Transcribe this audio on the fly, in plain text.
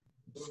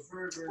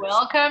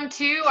Welcome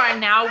to our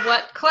Now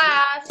What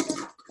class,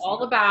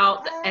 all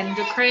about the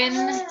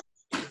endocrine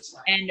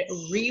and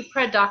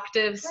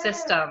reproductive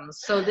systems.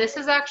 So this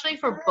is actually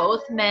for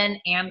both men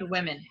and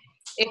women.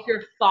 If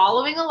you're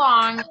following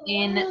along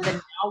in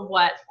the Now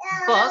What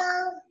book,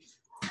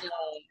 the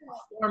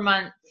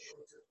 4-month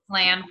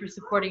plan for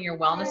supporting your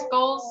wellness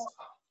goals,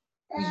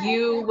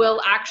 you will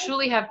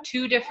actually have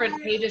 2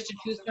 different pages to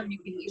choose from. You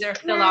can either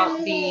fill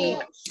out the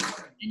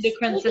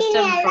endocrine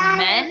system for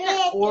men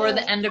or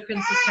the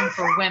endocrine system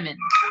for women.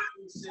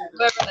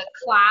 However, the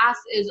class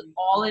is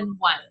all in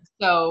one.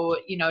 So,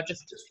 you know,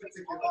 just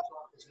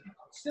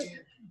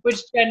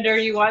which gender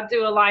you want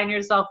to align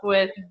yourself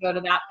with, go to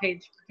that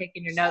page for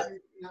taking your notes,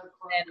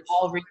 and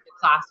I'll read the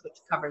class, which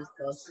covers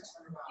both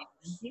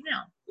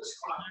female.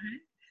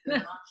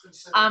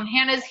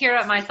 Hannah's here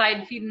at my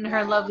side feeding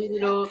her lovely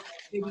little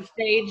baby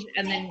Sage,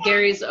 and then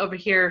Gary's over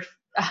here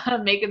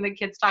making the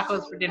kids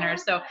tacos for dinner.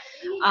 So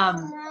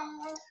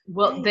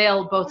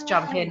they'll both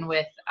jump in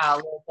with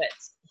little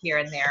bits here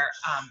and there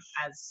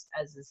as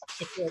is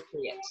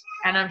appropriate.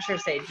 And I'm sure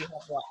Sage, you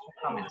have lots of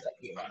comments that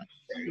you want.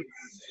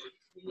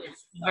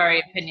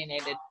 Very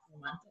opinionated.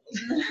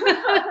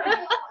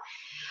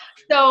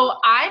 So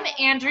I'm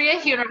Andrea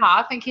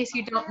Hunerhoff. In case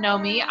you don't know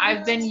me,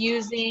 I've been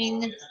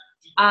using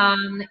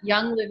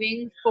Young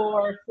Living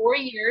for 4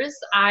 years.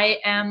 I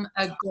am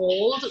a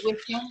gold with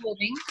Young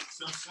Living.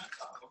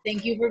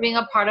 Thank you for being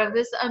a part of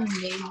this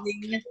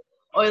amazing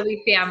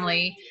oily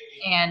family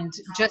and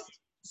just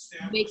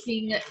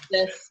making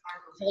this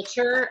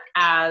culture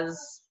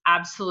as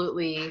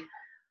absolutely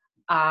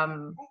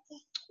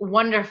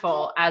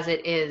wonderful as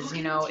it is.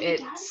 You know,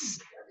 it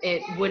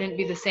wouldn't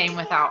be the same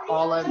without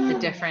all of the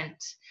different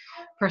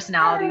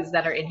personalities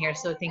that are in here.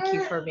 So thank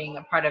you for being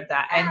a part of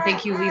that. And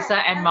thank you,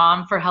 Lisa and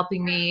Mom, for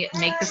helping me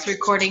make this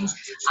recording.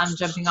 I'm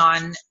jumping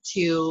on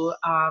to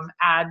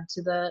add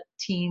to the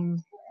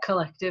team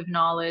collective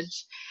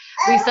knowledge.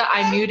 Lisa,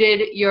 I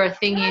muted your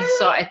thingy,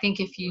 so I think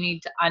if you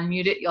need to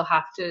unmute it, you'll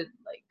have to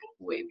like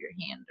wave your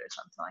hand or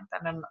something like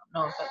that. I don't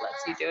know if it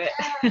lets you do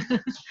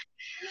it.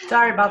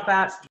 Sorry about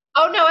that.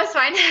 Oh, no, it's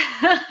fine.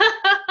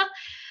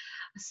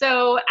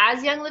 So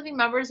as Young Living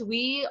members,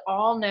 we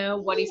all know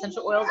what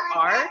essential oils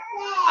are.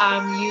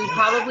 You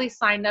probably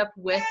signed up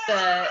with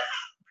the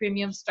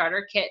premium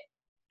starter kit,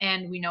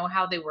 and we know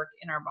how they work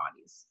in our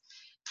bodies.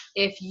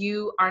 If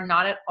you are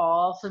not at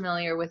all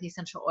familiar with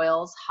essential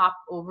oils, hop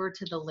over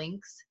to the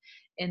links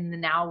in the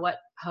Now What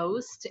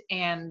post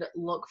and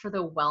look for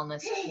the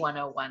Wellness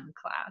 101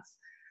 class.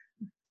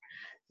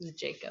 This is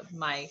Jacob,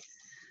 my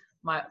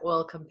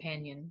oil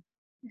companion.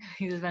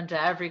 He's been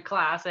to every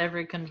class,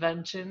 every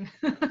convention.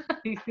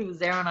 He was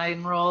there when I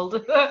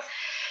enrolled.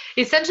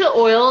 Essential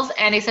oils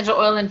and essential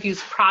oil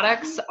infused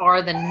products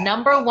are the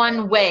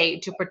 #1 way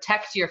to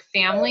protect your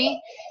family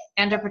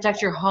and to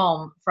protect your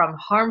home from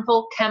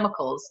harmful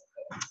chemicals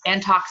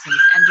and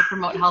toxins, and to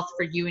promote health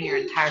for you and your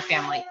entire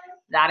family.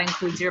 That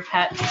includes your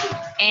pets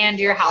and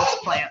your house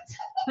plants.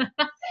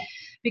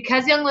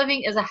 Because Young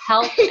Living is a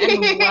health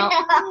and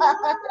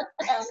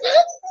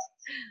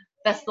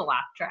that's the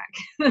laugh track.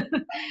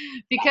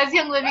 Because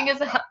Young Living is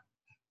a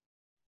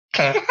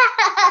take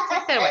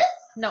that away.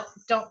 No,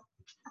 don't.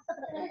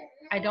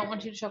 I don't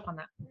want you to choke on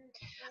that.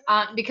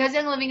 Because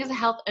Young Living is a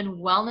health and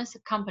wellness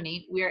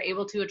company, we are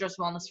able to address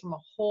wellness from a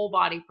whole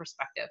body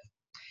perspective.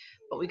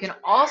 But we can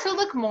also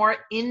look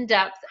more in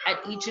depth at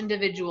each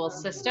individual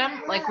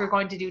system, like we're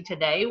going to do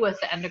today with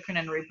the endocrine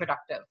and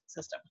reproductive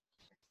system.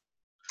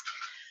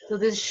 So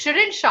this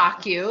shouldn't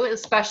shock you,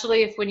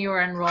 especially if when you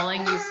were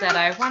enrolling, you said,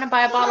 I want to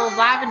buy a bottle of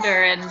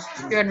lavender, and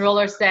your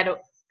enroller said,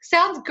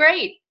 sounds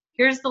great.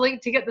 Here's the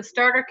link to get the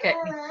starter kit.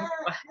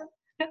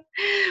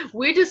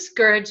 We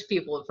discourage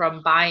people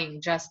from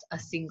buying just a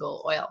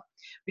single oil.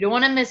 We don't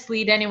want to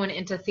mislead anyone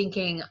into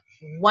thinking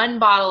one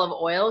bottle of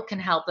oil can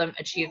help them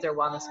achieve their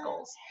wellness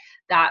goals.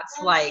 That's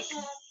like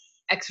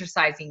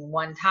exercising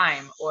one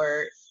time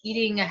or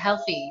eating a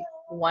healthy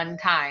one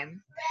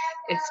time.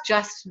 It's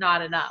just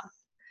not enough.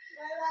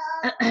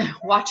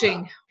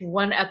 Watching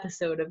one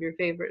episode of your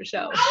favorite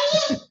show.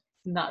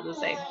 Not the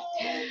same.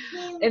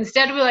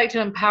 Instead, we like to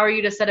empower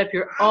you to set up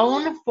your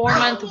own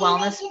 4-month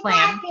wellness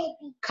plan,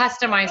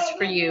 customized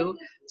for you,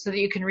 so that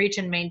you can reach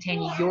and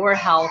maintain your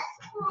health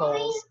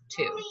goals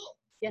too.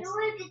 Yes.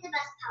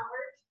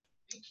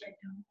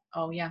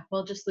 Oh yeah,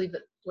 we'll just leave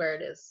it where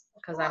it is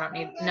because I don't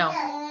need. No,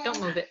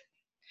 don't move it.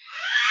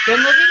 Young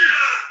Living.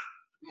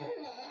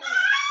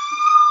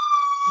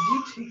 Did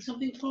you take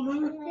something from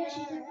me?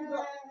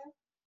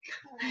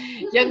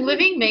 Young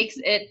Living makes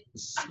it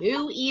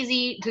so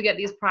easy to get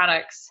these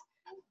products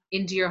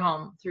into your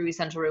home through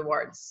Essential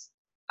Rewards.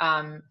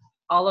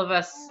 All of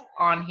us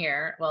on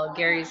here, well,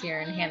 Gary's here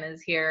and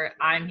Hannah's here,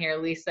 I'm here,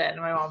 Lisa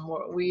and my mom,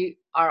 we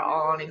are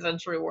all on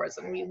Essential Rewards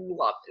and we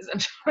love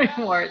Essential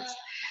Rewards.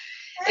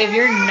 If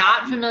you're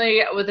not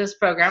familiar with this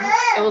program,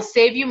 it will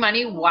save you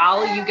money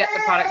while you get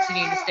the products you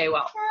need to stay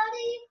well.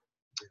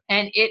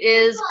 And it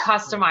is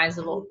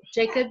customizable.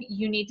 Jacob,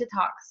 you need to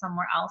talk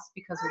somewhere else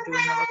because we're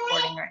doing the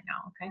recording right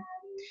now, okay?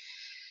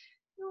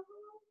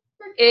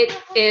 It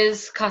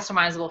is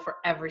customizable for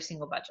every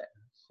single budget.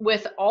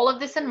 With all of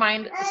this in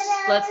mind,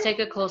 let's take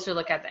a closer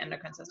look at the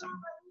endocrine system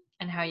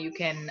and how you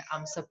can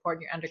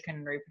support your endocrine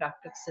and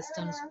reproductive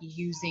systems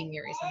using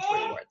your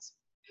essential rewards.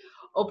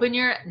 Open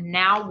your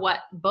Now What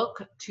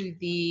book to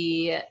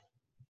the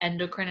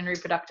endocrine and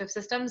reproductive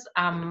systems.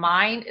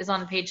 Mine is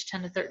on page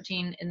 10 to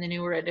 13 in the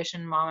newer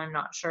edition. Mom, I'm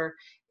not sure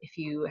if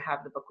you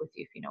have the book with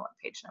you, if you know what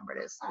page number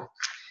it is.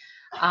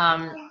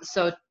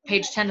 So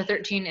page 10 to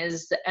 13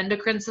 is the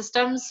endocrine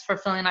systems for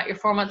filling out your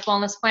 4-month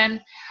wellness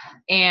plan.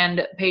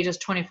 And pages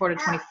 24 to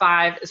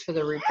 25 is for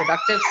the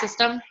reproductive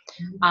system.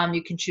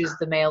 You can choose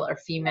the male or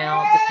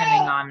female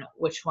depending on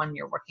which one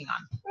you're working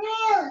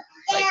on.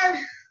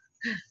 Like,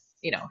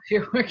 you know, if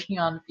you're working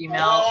on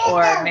female,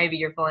 or maybe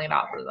you're filling it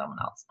out for someone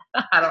else.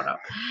 I don't know.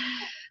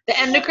 The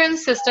endocrine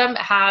system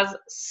has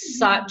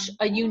such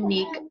a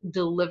unique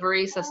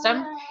delivery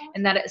system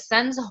in that it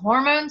sends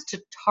hormones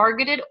to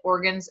targeted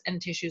organs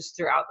and tissues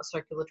throughout the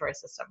circulatory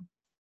system.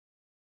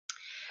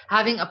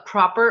 Having a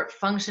proper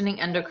functioning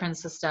endocrine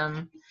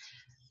system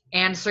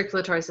and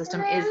circulatory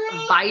system is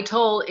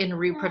vital in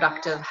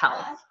reproductive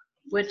health,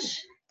 which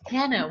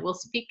Hannah will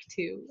speak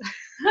to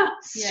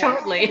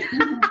shortly.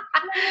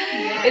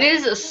 It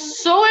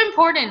is so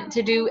important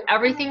to do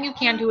everything you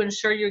can to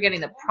ensure you're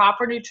getting the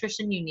proper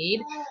nutrition you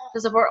need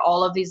to support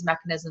all of these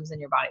mechanisms in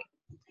your body.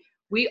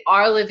 We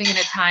are living in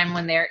a time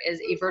when there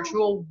is a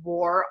virtual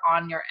war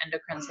on your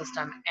endocrine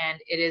system, and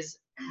it is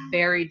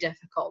very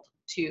difficult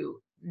to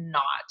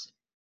not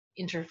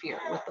interfere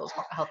with those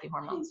healthy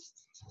hormones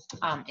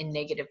in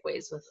negative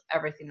ways with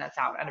everything that's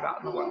out and about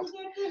in the world.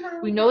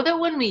 We know that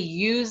when we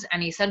use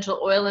an essential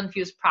oil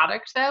infused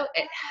product, though,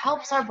 it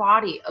helps our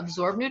body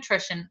absorb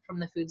nutrition from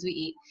the foods we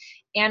eat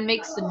and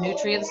makes the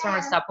nutrients from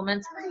our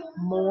supplements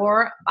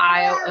more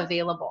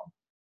bioavailable.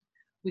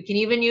 We can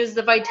even use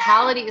the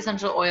Vitality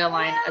essential oil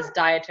line as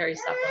dietary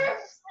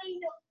supplements.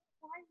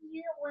 Why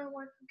you don't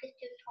want to get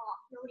to talk?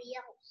 Nobody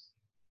else.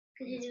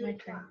 It's my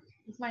turn.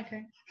 It's my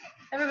turn.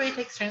 Everybody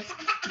takes turns.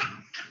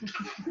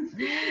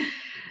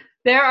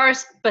 There are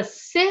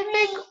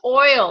specific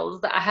oils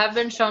that have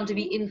been shown to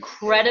be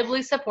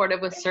incredibly supportive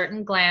with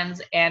certain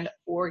glands and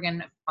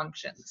organ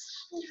functions.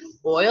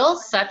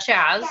 Oils such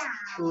as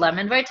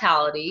lemon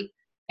vitality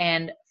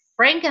and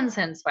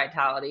frankincense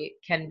vitality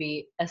can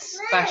be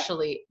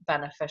especially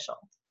beneficial.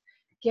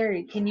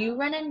 Gary, can you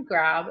run and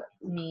grab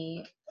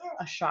me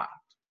a shot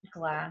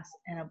glass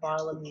and a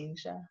bottle of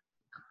Ningxia?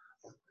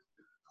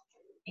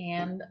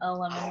 And a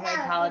lemon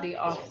vitality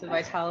off the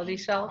vitality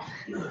shelf.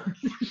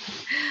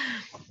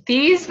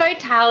 These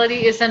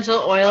vitality essential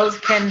oils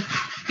can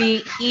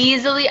be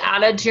easily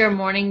added to your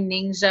morning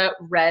Ningxia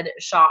red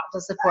shot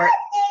to support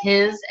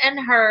his and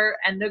her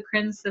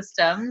endocrine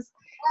systems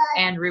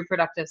and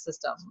reproductive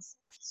systems.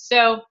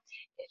 So,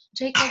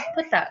 Jacob,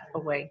 put that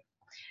away.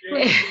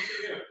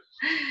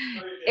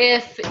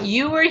 If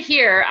you were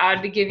here, I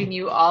would be giving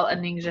you all a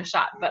Ningxia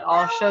shot, but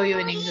I'll show you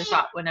a Ningxia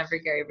shot whenever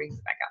Gary brings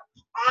it back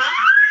out.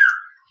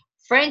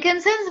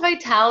 Frankincense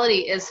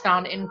vitality is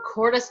found in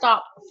cortisol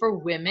for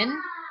women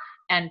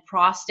and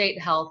prostate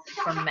health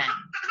for men.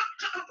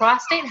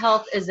 Prostate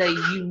health is a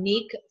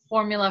unique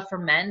formula for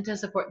men to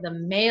support the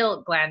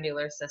male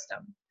glandular system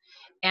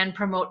and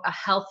promote a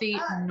healthy,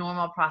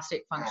 normal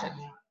prostate function.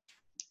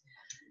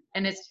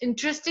 And it's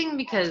interesting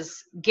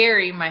because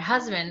Gary, my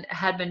husband,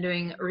 had been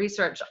doing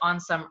research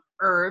on some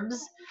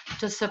herbs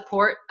to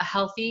support a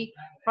healthy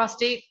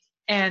prostate,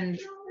 and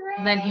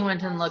then he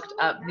went and looked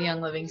up the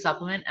Young Living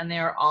supplement, and they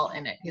were all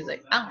in it. He's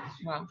like, oh,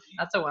 well,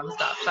 that's a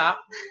one-stop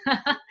shop.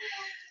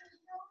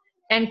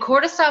 And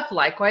cordyceps,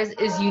 likewise,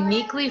 is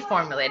uniquely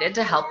formulated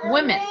to help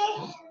women.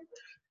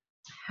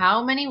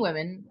 How many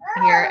women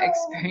here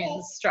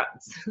experience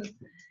stress?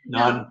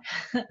 None.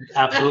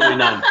 Absolutely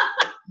none.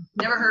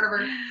 Never heard of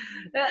her.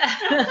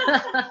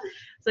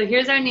 So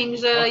here's our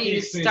Ningxia. You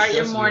start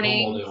your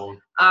morning.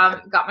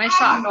 Got my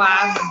shot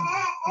glass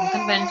from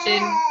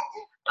convention.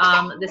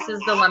 This is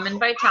the lemon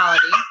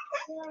vitality,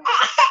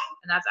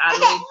 and that's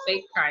Adelaide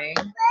fake crying.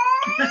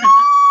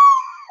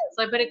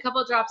 So I put a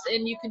couple drops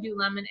in. You can do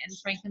lemon and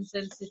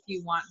frankincense if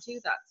you want to.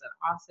 That's an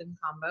awesome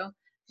combo.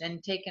 Then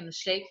take in the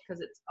shake because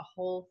it's a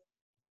whole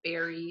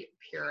berry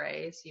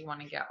puree, so you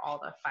want to get all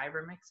the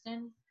fiber mixed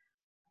in.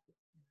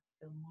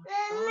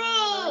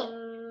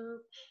 Oh,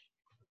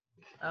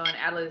 and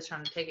Adelaide is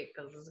trying to take it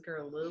because this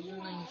girl loves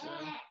Ningxia.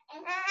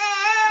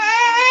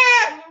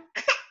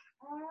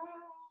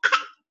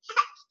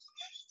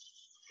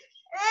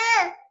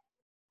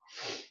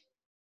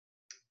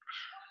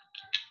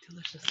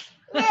 Delicious.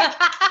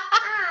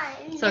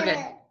 So good.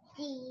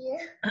 You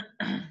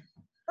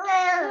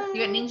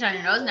got Ningxia on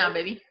your nose now,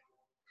 baby.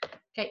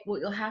 Okay, well,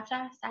 you'll have to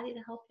ask Daddy to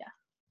help you.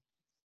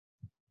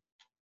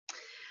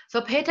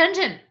 So pay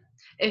attention.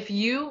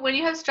 When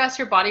you have stress,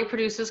 your body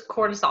produces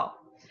cortisol.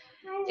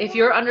 If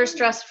you're under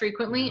stress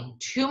frequently,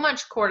 too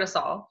much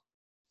cortisol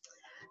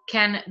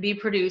can be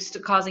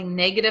produced, causing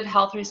negative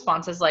health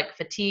responses like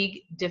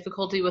fatigue,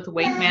 difficulty with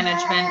weight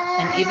management,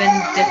 and even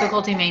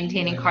difficulty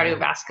maintaining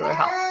cardiovascular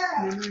health.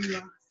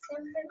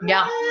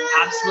 Yeah,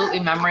 absolutely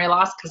memory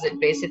loss, because it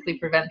basically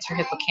prevents your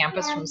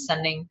hippocampus from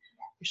sending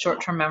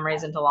short-term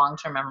memories into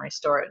long-term memory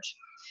storage.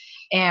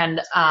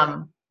 And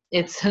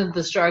it's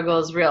the struggle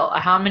is real.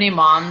 How many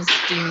moms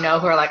do you know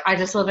who are like, I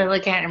just literally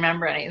can't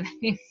remember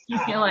anything?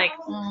 You're like,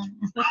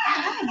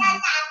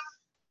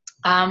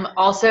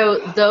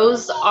 also,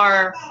 those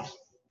are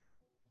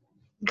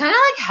kind of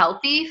like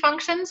healthy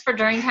functions for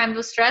during times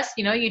of stress.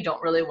 You know, you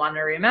don't really want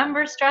to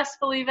remember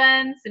stressful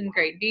events in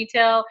great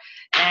detail.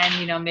 And,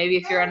 you know, maybe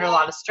if you're under a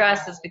lot of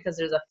stress, it's because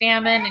there's a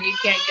famine and you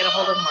can't get a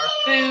hold of more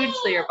food.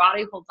 So your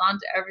body holds on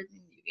to everything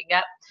you can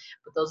get.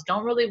 But those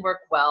don't really work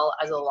well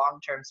as a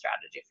long-term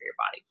strategy for your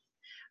body.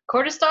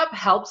 Cortistop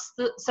helps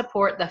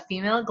support the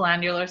female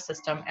glandular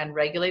system and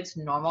regulates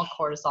normal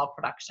cortisol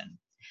production.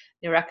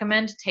 They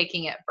recommend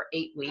taking it for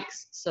 8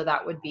 weeks. So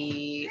that would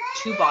be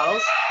 2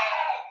 bottles.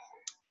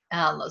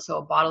 So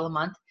a bottle a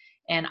month.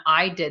 And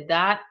I did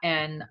that,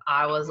 and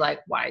I was like,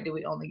 why do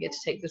we only get to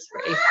take this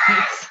for 8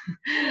 weeks?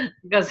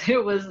 Because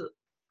it was,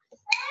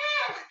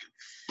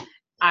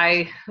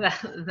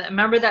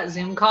 remember that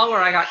Zoom call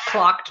where I got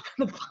clocked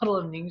for the bottle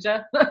of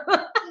Ninja?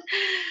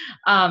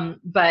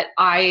 But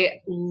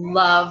I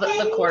love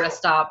the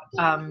Cortistop.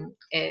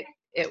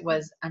 It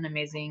was an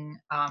amazing,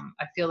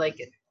 I feel like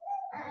it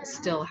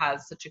still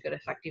has such a good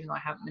effect, even though I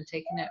haven't been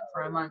taking it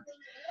for a month.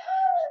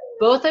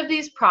 Both of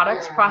these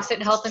products,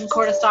 Prostate Health and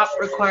Cortistop,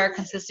 require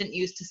consistent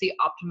use to see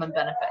optimum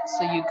benefits.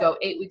 So you go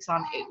 8 weeks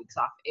on, 8 weeks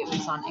off, 8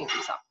 weeks on, 8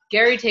 weeks off.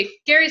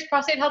 Gary's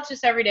Prostate Health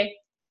just every day.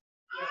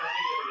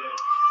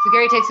 So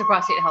Gary takes the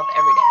Prostate Health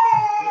every day.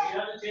 You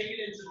have to take it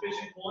in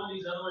sufficient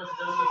quantities, otherwise it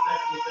doesn't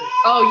affect anything.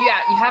 Oh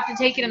yeah, you have to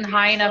take it in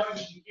high enough.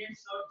 You can't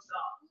stop.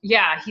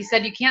 Yeah, he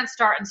said you can't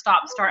start and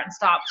stop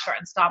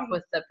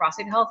with the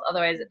Prostate Health,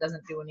 otherwise it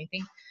doesn't do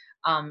anything,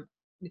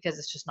 because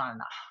it's just not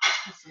enough.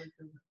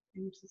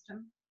 Immune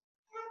system.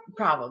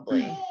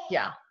 Probably,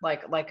 yeah,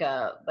 like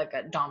a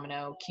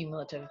domino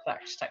cumulative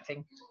effect type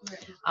thing.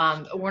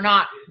 We're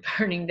not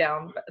burning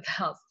down the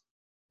house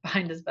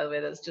behind us, by the way.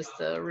 That's just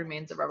the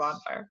remains of our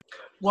bonfire.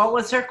 What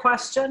was her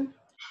question?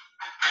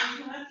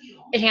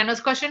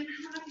 Hannah's question?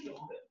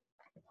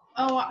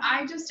 Oh,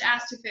 I just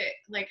asked if it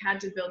like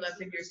had to build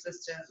up in your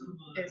system.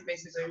 Is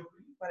basically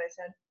what I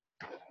said.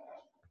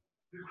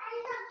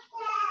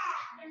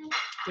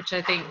 Which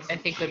I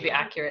think would be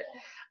accurate.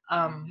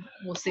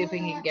 We'll see if we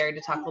can get Gary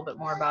to talk a little bit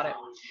more about it.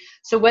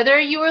 So whether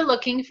you are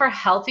looking for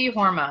healthy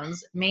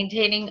hormones,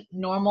 maintaining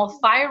normal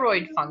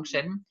thyroid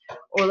function,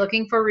 or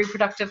looking for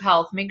reproductive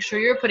health, make sure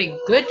you're putting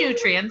good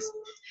nutrients,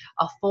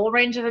 a full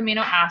range of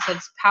amino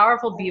acids,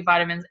 powerful B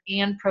vitamins,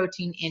 and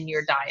protein in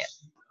your diet.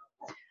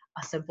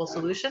 A simple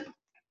solution: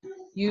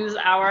 use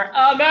our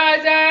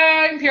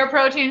amazing Pure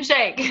Protein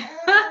Shake.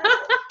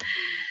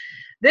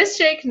 This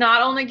shake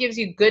not only gives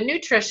you good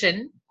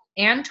nutrition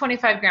and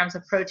 25 grams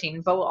of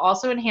protein, but will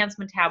also enhance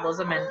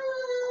metabolism and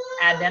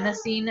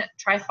adenosine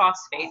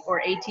triphosphate,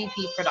 or ATP,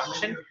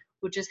 production,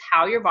 which is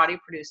how your body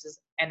produces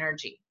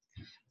energy.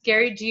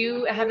 Gary, do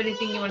you have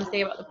anything you want to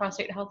say about the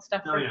prostate health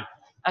stuff? Oh, yeah.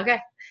 Okay.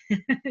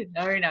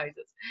 No, he knows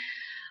this.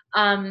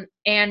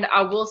 And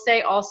I will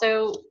say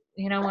also,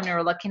 you know, when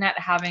you're looking at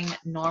having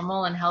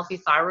normal and healthy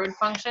thyroid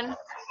function,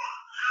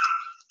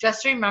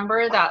 just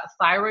remember that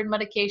thyroid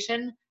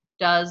medication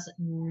does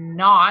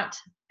not,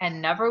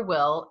 and never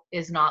will,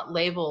 is not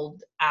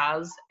labeled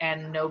as,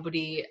 and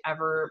nobody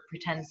ever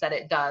pretends that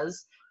it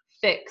does,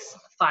 fix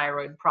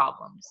thyroid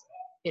problems.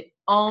 It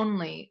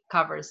only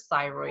covers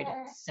thyroid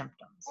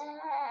symptoms.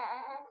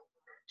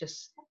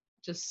 Just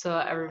so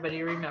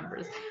everybody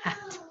remembers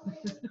that.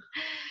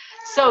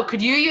 So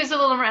could you use a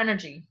little more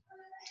energy?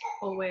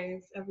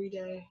 Always, every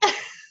day.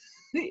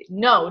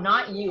 No,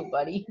 not you,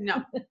 buddy.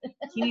 No,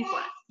 he needs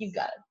less. You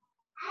got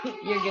it.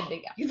 You're good to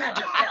go. You got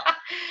your pill.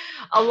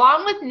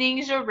 Along with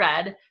Ningxia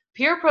Red,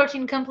 Pure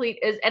Protein Complete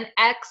is an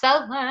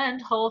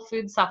excellent whole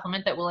food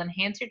supplement that will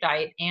enhance your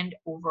diet and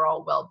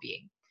overall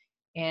well-being.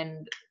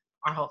 And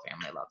our whole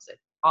family loves it.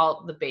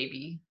 All the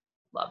baby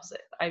loves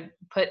it. I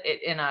put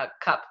it in a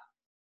cup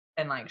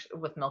and like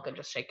with milk and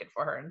just shake it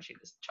for her, and she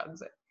just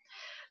chugs it.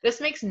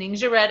 This makes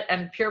Ningxia Red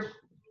and Pure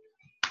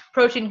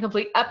Protein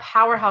Complete a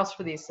powerhouse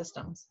for these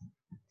systems.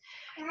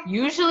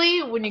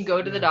 Usually when you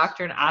go to the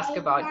doctor and ask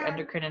about your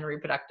endocrine and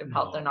reproductive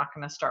health, they're not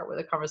going to start with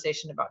a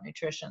conversation about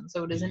nutrition.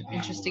 So it is an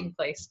interesting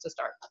place to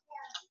start.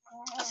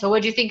 So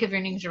what do you think of your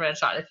Ningxia Red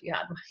shot if you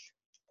had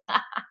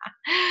one?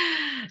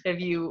 If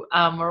you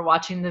were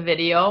watching the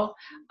video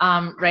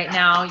right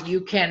now,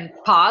 you can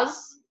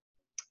pause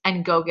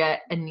and go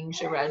get a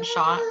Ningxia Red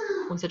shot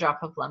with a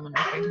drop of lemon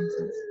or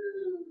frankincense.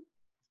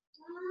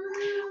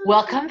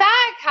 Welcome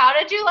back. How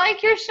did you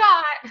like your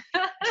shot?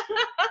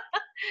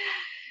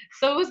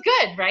 So it was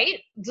good, right?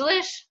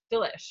 Delish.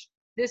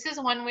 This is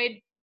one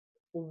way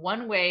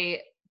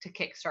to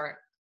kickstart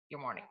your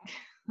morning.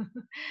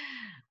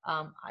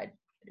 I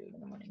do it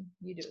in the morning.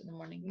 You do it in the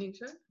morning.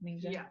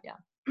 Ningxia? Yeah.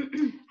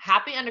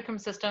 Happy endocrine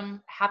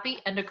system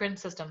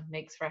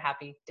makes for a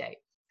happy day.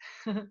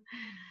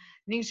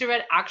 Ningxia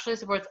Red actually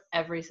supports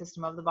every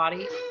system of the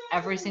body.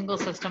 Every single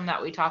system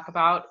that we talk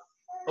about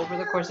over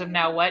the course of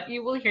Now What,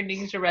 you will hear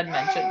Ningxia Red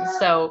mentioned.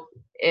 So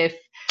if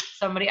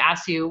somebody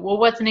asks you, well,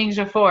 what's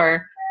Ningxia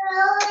for?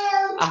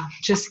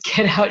 Just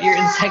get out your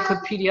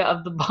encyclopedia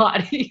of the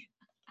body.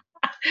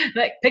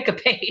 Like, pick a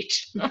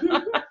page.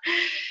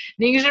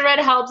 Ningxia Red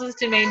helps us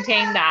to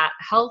maintain that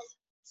health,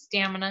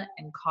 stamina,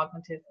 and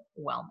cognitive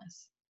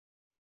wellness.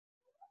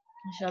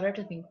 I shudder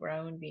to think where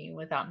I would be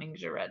without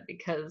Ningxia Red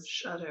because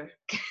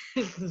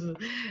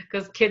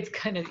kids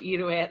kind of eat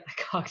away at the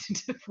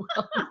cognitive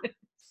wellness.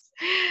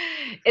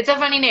 It's a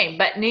funny name,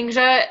 but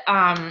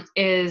Ningxia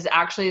is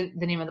actually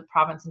the name of the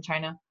province in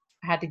China.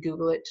 I had to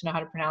Google it to know how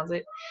to pronounce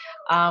it,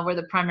 where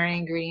the primary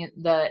ingredient,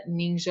 the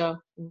Ningxia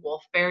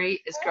wolfberry,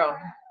 is grown.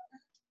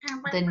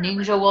 The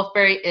Ningxia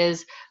wolfberry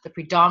is the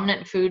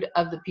predominant food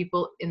of the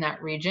people in that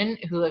region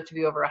who live to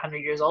be over 100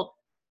 years old.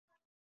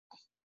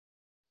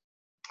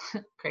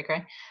 Cray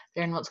cray.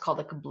 They're in what's called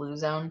like a blue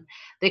zone.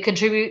 They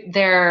attribute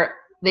their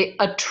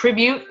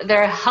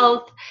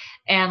health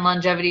and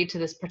longevity to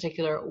this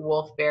particular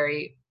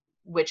wolfberry,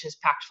 which is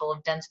packed full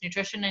of dense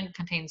nutrition and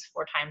contains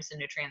 4 times the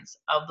nutrients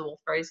of the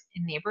wolfberries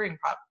in neighboring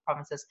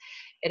provinces.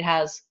 It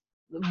has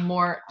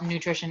more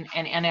nutrition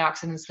and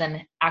antioxidants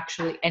than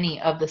actually any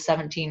of the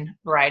 17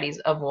 varieties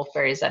of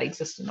wolfberries that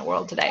exist in the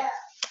world today.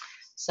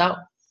 So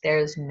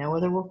there's no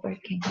other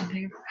wolfberry can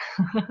compare.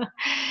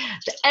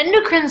 The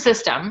endocrine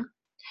system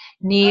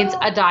needs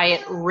a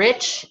diet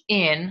rich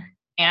in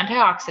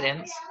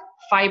antioxidants,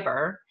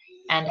 fiber,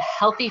 and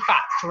healthy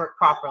fats to work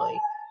properly.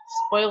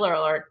 Spoiler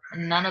alert,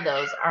 none of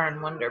those are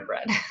in Wonder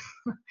Bread.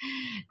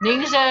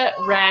 Ningxia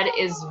Red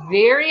is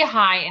very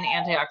high in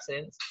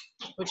antioxidants,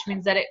 which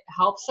means that it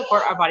helps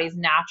support our body's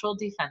natural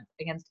defense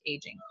against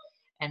aging.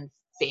 And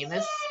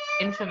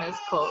infamous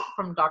quote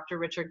from Dr.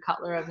 Richard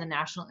Cutler of the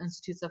National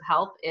Institutes of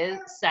Health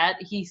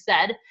he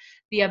said,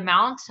 the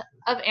amount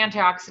of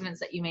antioxidants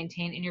that you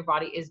maintain in your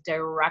body is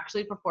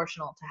directly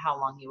proportional to how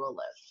long you will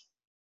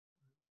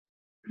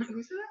live.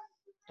 Who's that?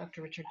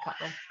 Dr. Richard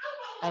Cutler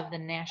of the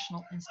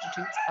National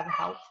Institutes of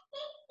Health.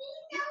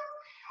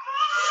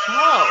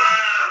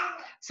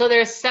 So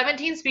there's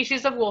 17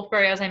 species of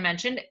wolfberry, as I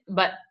mentioned,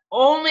 but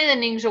only the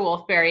Ningxia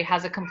wolfberry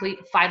has a complete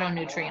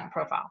phytonutrient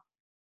profile.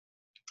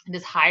 It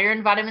is higher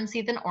in vitamin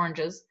C than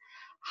oranges,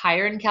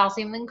 higher in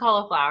calcium than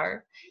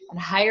cauliflower, and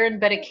higher in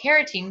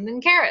beta-carotene than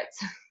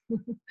carrots.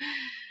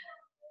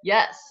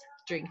 Yes,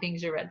 drink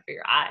Ningxia Red for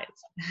your eyes.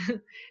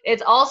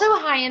 It's also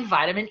high in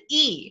vitamin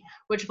E,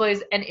 which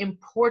plays an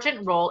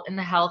important role in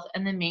the health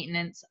and the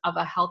maintenance of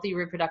a healthy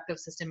reproductive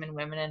system in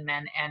women and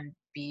men, and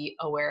be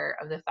aware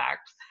of the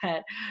fact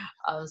that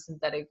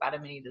synthetic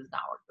vitamin E does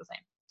not work the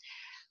same.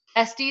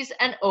 Testes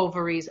and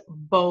ovaries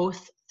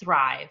both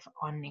thrive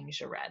on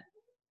Ningxia Red.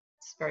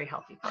 It's very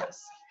healthy for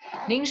us.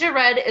 Ningxia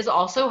Red is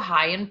also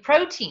high in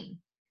protein.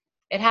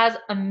 It has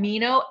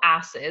amino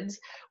acids,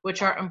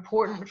 which are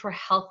important for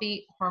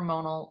healthy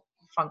hormonal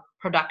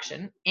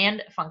production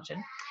and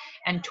function,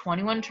 and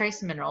 21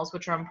 trace minerals,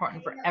 which are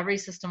important for every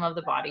system of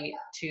the body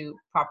to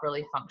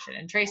properly function.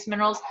 And trace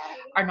minerals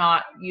are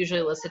not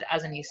usually listed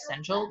as an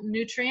essential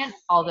nutrient,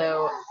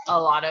 although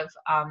a lot of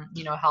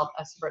health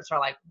experts are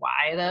like,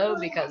 why though?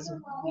 Because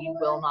we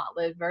will not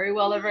live very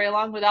well or very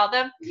long without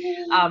them.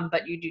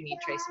 But you do need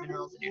trace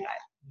minerals in your diet.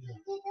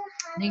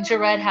 Ningxia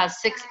Red has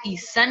 6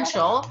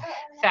 essential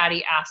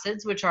fatty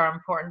acids, which are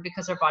important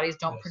because our bodies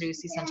don't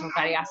produce essential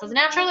fatty acids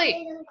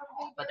naturally,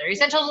 but they're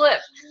essential to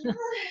live.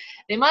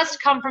 They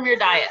must come from your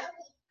diet.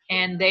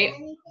 And they,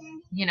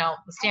 the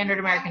standard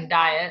American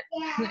diet,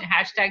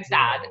 hashtag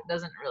sad,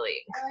 doesn't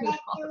really include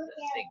all of those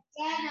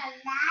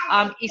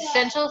things.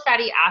 Essential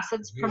fatty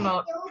acids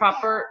promote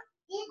proper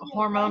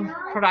hormone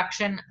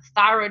production,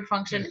 thyroid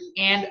function,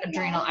 and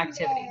adrenal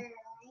activity.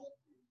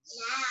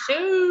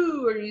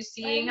 So, are you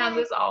seeing how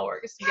this all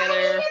works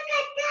together?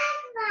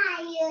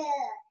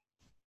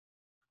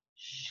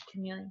 Shh,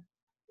 Chameleon.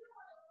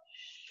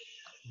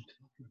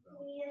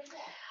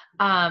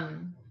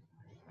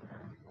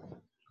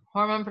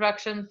 Hormone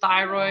production,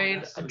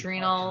 thyroid,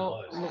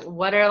 adrenal,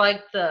 what are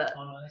like the,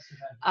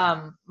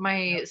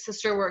 my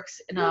sister works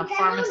in a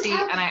pharmacy,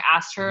 and I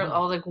asked her, I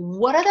was like,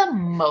 what are the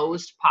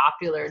most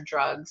popular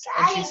drugs?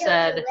 And she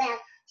said,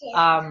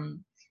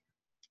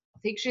 I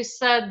think she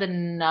said the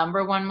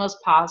number 1 most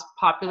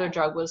popular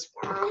drug was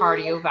for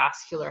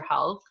cardiovascular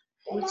health.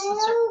 Which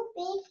sister?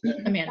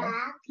 Amanda.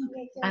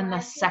 And the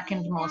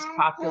second most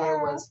popular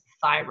was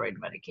thyroid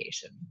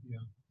medication. Yeah.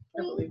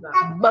 I believe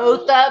that.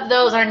 Both of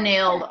those are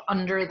nailed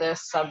under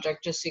this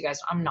subject, just so you guys,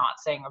 I'm not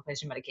saying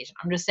replace your medication.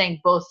 I'm just saying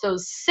both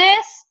those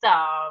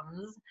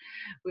systems.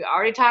 We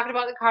already talked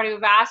about the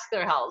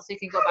cardiovascular health, so you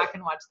can go back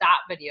and watch that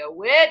video,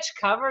 which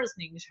covers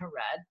Ningxia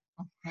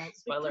Red.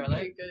 Spoiler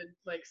alert. Good,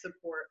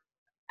 support.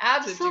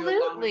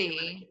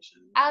 Absolutely.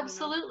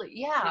 Absolutely.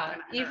 Yeah.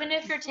 Even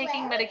if you're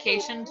taking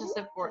medication to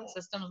support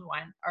symptoms,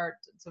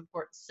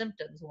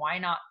 why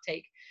not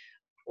take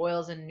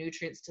oils and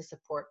nutrients to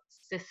support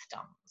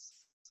systems?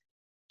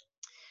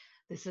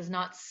 This is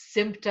not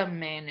symptom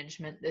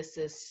management. This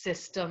is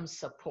system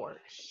support.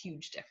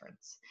 Huge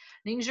difference.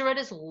 Ningxia Red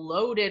is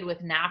loaded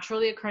with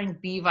naturally occurring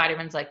B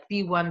vitamins like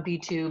B1,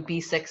 B2,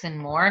 B6, and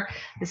more.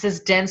 This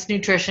is dense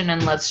nutrition,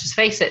 and let's just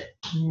face it,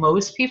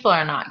 most people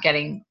are not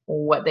getting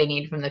what they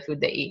need from the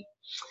food they eat.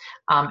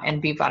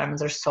 And B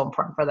vitamins are so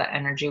important for that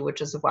energy,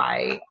 which is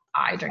why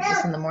I drink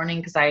this in the morning,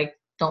 because I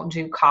don't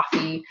do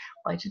coffee.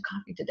 Well, I did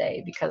coffee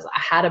today because I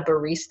had a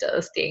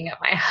barista staying at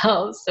my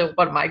house. So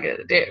what am I going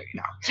to do? You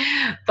know,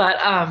 but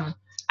I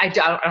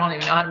don't even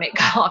know how to make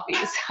coffee.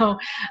 So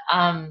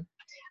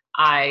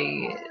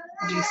I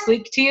do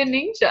sleek tea and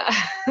Ningxia.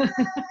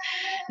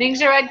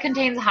 Ningxia Red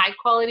contains high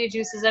quality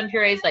juices and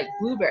purees like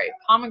blueberry,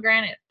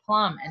 pomegranate,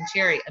 plum, and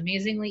cherry.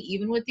 Amazingly,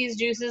 even with these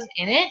juices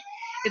in it,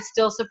 it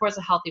still supports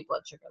a healthy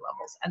blood sugar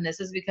levels. And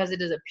this is because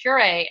it is a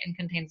puree and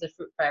contains the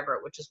fruit fiber,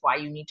 which is why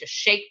you need to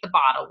shake the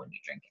bottle when you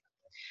drink it.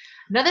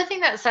 Another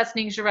thing that sets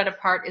Ningxia Red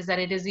apart is that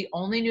it is the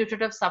only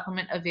nutritive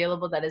supplement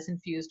available that is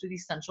infused with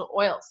essential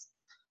oils.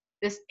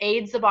 This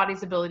aids the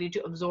body's ability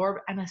to absorb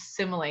and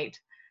assimilate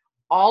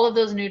all of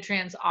those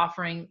nutrients,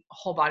 offering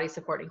whole body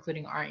support,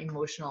 including our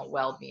emotional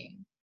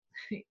well-being.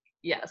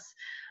 Yes.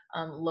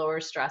 Lower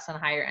stress and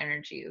higher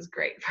energy is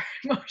great for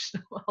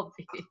emotional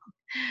well-being.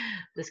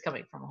 This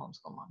coming from a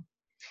homeschool mom.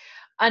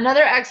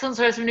 Another excellent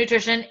source of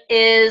nutrition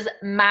is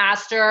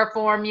Master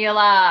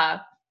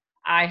Formula.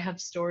 I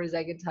have stories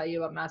I could tell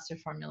you about Master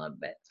Formula,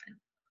 but I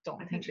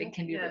don't think they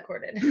can be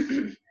recorded.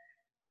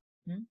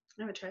 I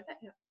haven't tried that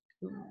yet.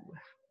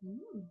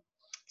 Ooh.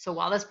 So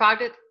while this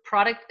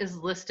product is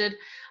listed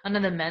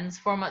under the men's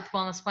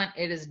wellness plan,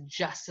 it is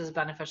just as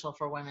beneficial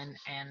for women.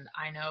 And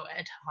I know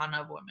a ton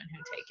of women who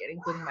take it,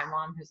 including my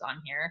mom who's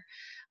on here.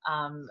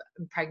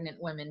 Pregnant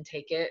women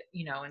take it,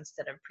 you know,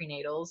 instead of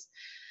prenatals.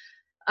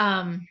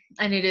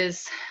 And it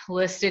is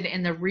listed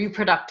in the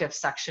reproductive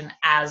section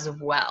as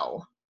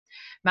well.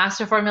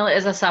 Master Formula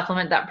is a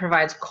supplement that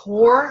provides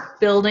core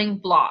building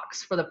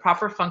blocks for the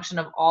proper function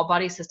of all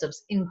body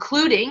systems,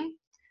 including,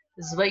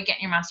 this is what you get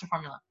in your Master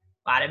Formula,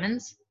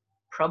 vitamins,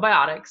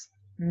 probiotics,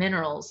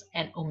 minerals,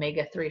 and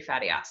omega-3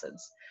 fatty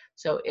acids.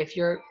 So if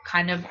you're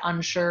kind of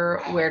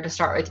unsure where to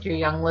start with your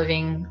Young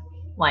Living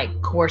like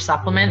core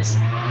supplements,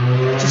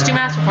 just do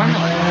Master Formula.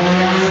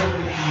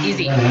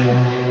 Easy.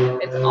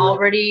 It's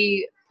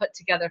already put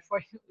together for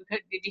you.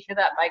 Did you hear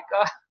that bike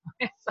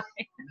go?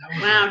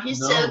 Wow, he's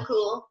so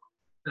cool.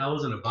 That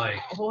wasn't a bike.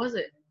 What was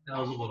it? That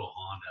was a little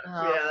Honda.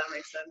 Oh. Yeah, that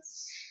makes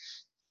sense.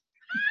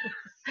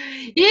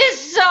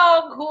 He's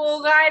so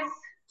cool, guys.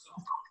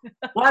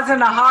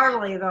 Wasn't a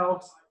Harley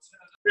though.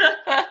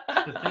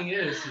 The thing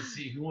is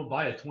see, you won't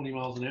buy it 20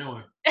 miles an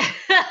hour.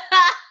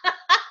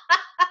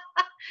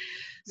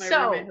 My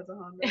So, roommate has a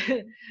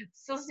Honda.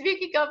 so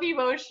speaking of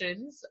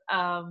emotions,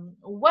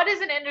 what is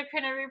an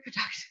endocrine and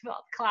reproductive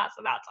health class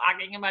without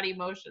talking about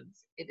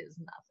emotions? It is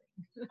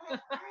nothing.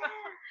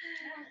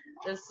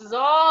 This is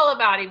all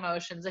about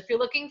emotions. If you're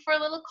looking for a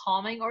little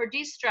calming or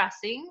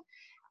de-stressing,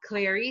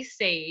 Clary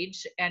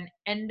Sage and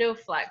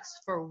Endoflex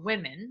for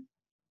women.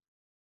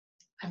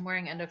 I'm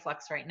wearing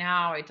Endoflex right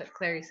now. I took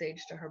Clary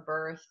Sage to her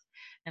birth,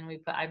 and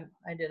I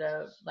did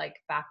a like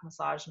back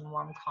massage and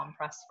warm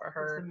compress for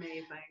her.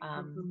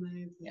 It's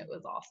amazing. It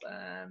was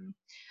awesome.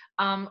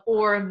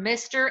 Or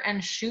Mr.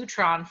 and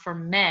Shutron for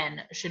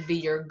men should be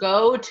your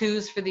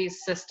go-tos for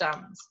these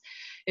systems.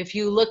 If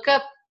you look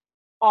up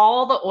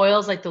all the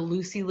oils, like the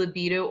Lucy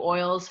Libido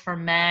oils for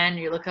men,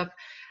 you look up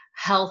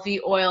healthy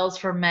oils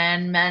for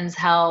men, men's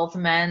health,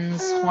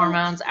 men's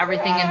hormones,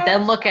 everything, and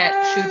then look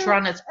at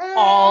Shutron. It's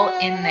all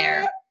in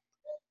there.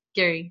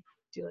 Gary,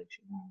 do you like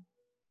Shutron?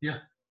 Yeah,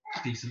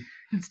 it's decent.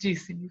 It's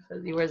decent.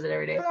 He wears it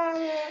every day.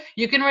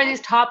 You can wear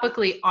these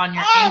topically on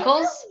your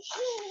ankles,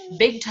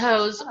 big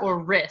toes, or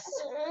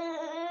wrists.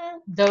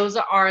 Those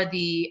are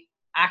the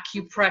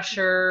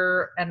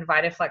acupressure and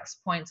Vitaflex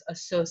points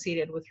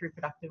associated with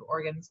reproductive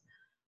organs.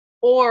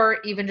 Or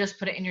even just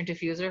put it in your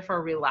diffuser for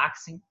a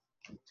relaxing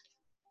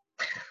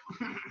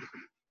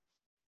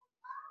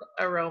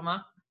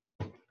aroma.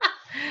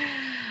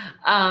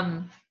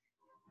 And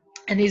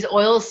these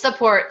oils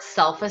support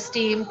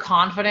self-esteem,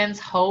 confidence,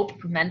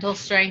 hope, mental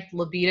strength,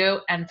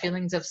 libido, and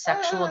feelings of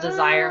sexual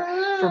desire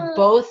for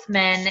both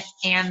men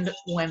and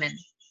women.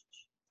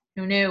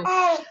 Who knew?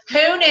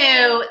 Who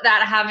knew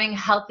that having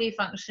healthy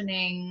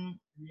functioning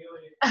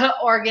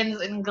organs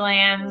and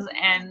glands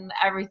and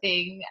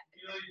everything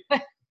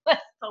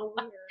So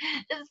weird.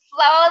 is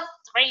so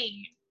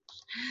strange.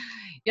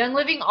 Young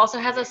Living also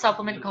has a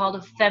supplement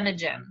called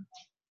Femigen.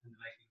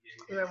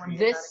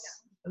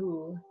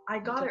 I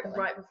got it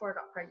right before I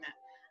got pregnant.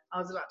 I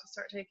was about to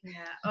start taking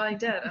it. Oh, I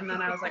did. And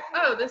then I was like,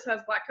 oh, this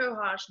has black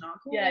cohosh. Not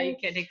cool. Yeah, you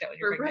can't take that when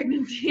you're for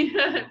pregnant. pregnancy.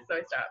 So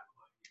I stopped.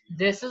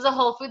 This is a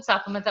whole food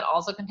supplement that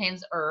also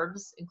contains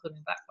herbs,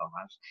 including black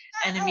cohosh,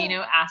 and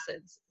amino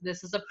acids.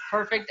 This is a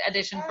perfect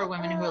addition for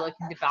women who are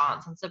looking to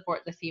balance and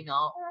support the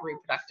female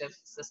reproductive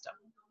system.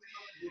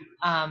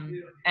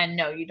 And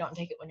no, you don't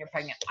take it when you're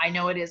pregnant. I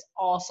know it is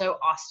also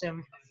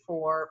awesome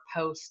for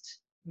post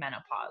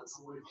menopause.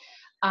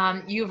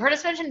 You've heard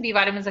us mention B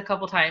vitamins a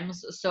couple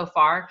times so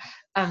far.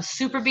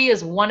 Super B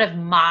is one of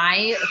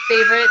my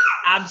favorite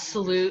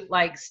absolute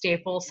like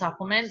staple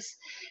supplements.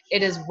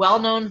 It is well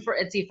known for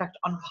its effect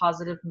on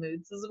positive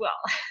moods as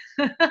well.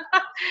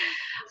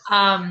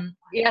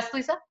 Yes,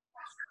 Lisa?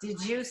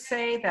 Did you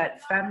say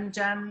that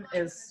FemGen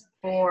is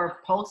for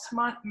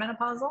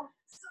post-menopausal?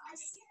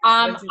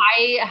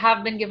 I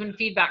have been given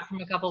feedback from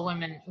a couple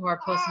women who are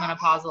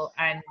postmenopausal,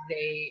 and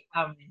they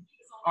are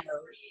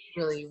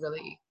really,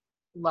 really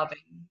loving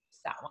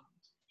that one.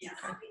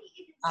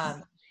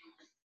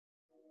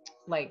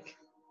 Like,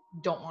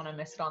 don't want to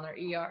miss it on their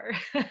ER.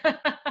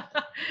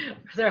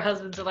 Their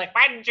husbands are like,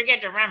 "Why didn't you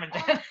get your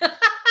Remington?"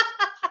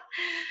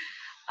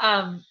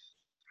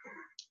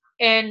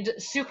 And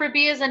Super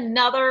B is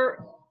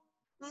another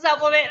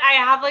supplement. I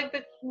have like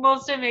the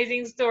most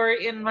amazing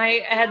story in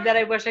my head that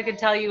I wish I could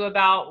tell you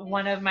about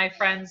one of my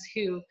friends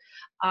who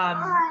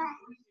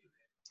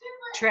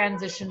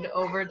transitioned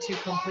over to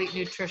complete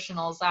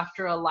nutritionals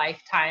after a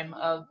lifetime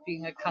of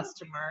being a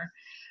customer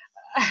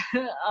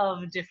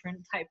of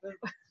different type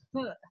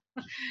of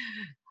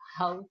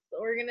health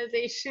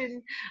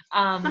organization.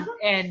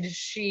 And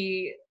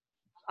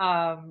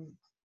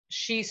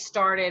she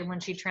started,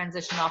 when she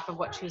transitioned off of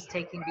what she was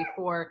taking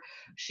before,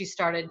 she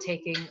started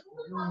taking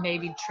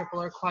maybe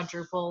triple or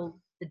quadruple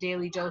the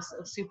daily dose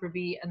of Super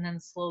B, and then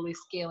slowly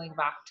scaling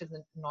back to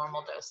the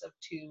normal dose of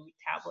 2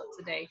 tablets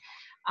a day.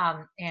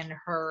 And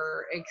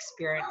her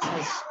experience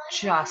has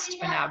just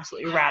been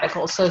absolutely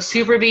radical. So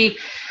Super B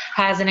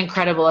has an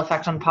incredible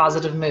effect on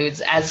positive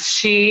moods, as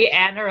she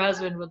and her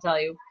husband will tell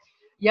you.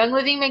 Young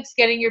Living makes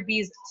getting your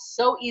Bs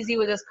so easy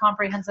with this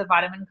comprehensive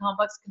vitamin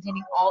complex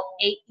containing all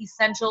 8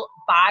 essential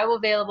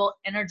bioavailable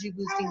energy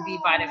boosting B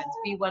vitamins: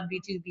 B1,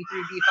 B2, B3,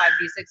 B5,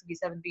 B6,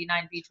 B7,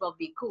 B9, B12,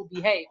 B cool,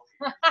 behave.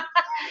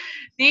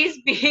 These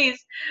Bs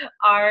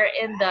are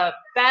in the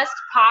best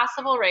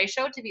possible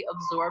ratio to be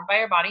absorbed by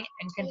your body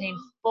and contain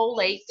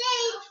folate,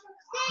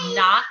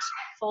 not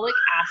folic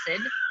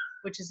acid,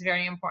 which is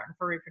very important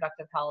for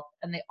reproductive health.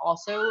 And they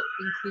also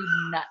include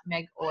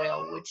nutmeg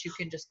oil, which you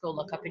can just go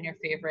look up in your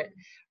favorite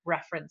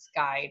reference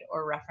guide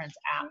or reference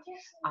app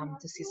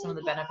to see some of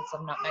the benefits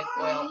of nutmeg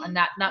oil. And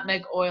that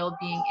nutmeg oil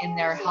being in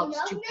there helps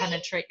to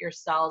penetrate your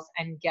cells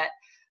and get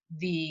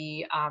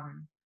the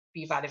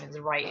B vitamins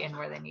right in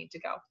where they need to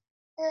go.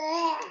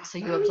 So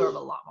you absorb a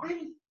lot more.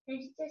 Did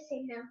you just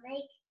say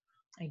nutmeg?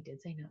 I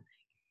did say nutmeg.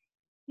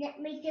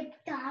 Nutmeg the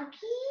doggy?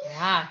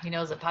 Yeah, he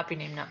knows a puppy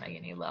named Nutmeg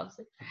and he loves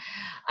it.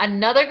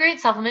 Another great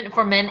supplement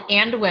for men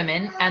and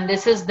women, and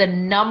this is the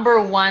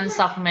 #1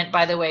 supplement,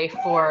 by the way,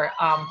 for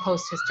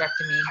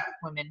post-hysterectomy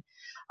women,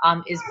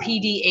 is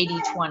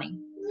PD-8020.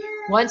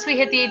 Once we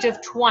hit the age of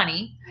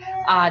 20,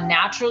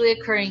 naturally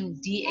occurring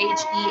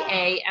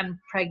DHEA and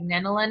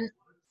pregnenolone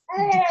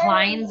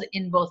declines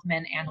in both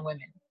men and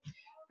women.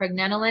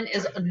 Pregnenolone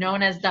is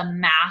known as the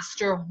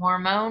master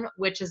hormone,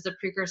 which is the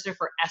precursor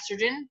for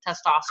estrogen,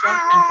 testosterone,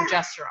 and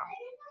progesterone.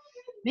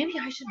 Maybe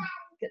I should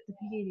get the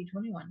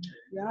PD-8020 one.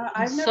 Yeah,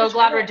 I'm I've so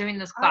glad we're doing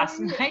this class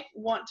tonight. I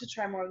want to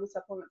try more of the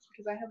supplements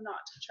because I have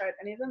not tried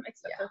any of them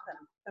except for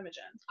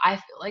FemGen. I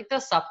feel like the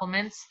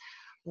supplements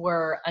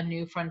were a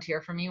new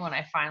frontier for me when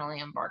I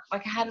finally embarked.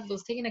 Like I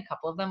was taking a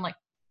couple of them, like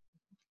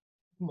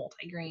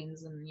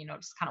multigreens and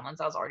just kind of ones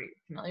I was already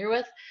familiar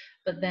with,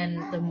 but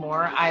then the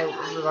more I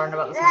learned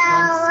about the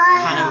supplements,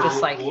 kind of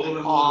just like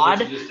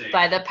awed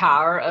by the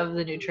power of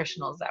the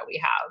nutritionals that we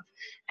have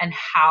and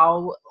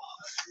how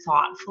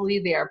thoughtfully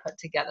they are put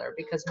together.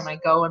 Because when I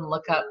go and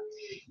look up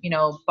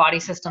body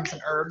systems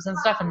and herbs and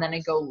stuff, and then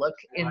I go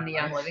look in the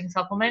Young Living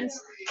supplements,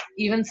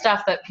 even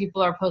stuff that people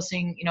are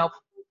posting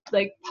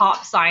like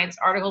pop science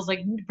articles,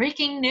 like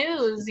breaking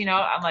news,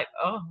 I'm like,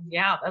 oh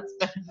yeah, that's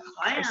been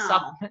for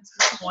supplements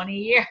for 20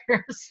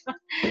 years.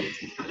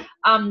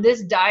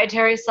 This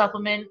dietary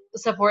supplement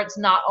supports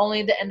not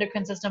only the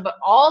endocrine system, but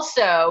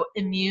also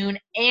immune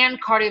and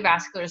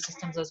cardiovascular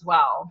systems as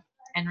well.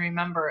 And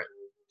remember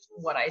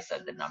what I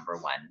said, the #1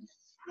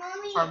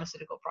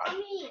 pharmaceutical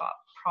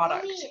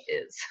product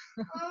is.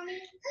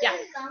 Yeah.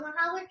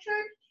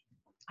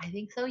 I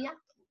think so, yeah.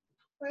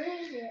 Where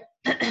is it?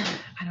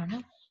 I don't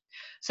know.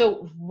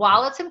 So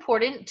while it's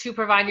important to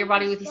provide your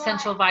body with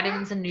essential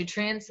vitamins and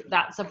nutrients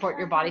that support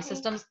your body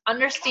systems,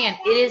 understand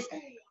it is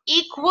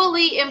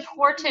equally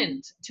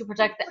important to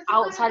protect the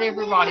outside of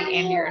your body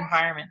and your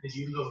environment. Did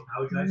you even go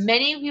apologize?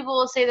 Many people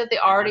will say that they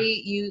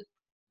already use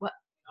what?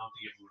 I don't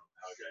think everyone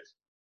apologize.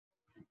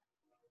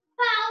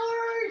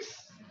 Powers.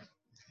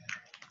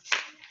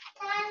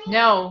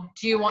 No.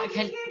 Do you want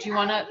to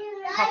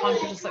pop on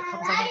for just like a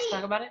couple seconds to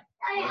talk about it?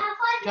 Do you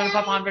want to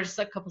pop on for just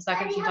like a couple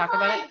seconds and talk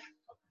about it?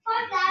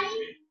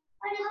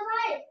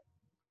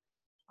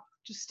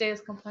 Just stay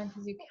as compliant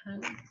as you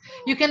can.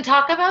 You can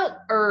talk about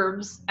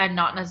herbs and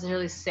not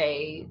necessarily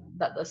say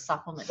that the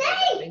supplement is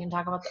it. You can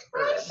talk about the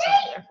herbs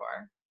and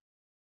therefore.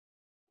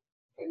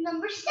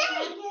 Number 7.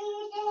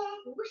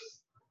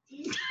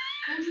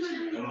 I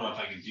don't know if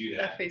I can do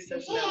That that. face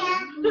says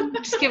no.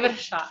 Just give it a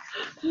shot.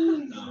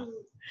 No.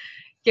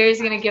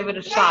 Gary's gonna give it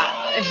a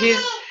shot.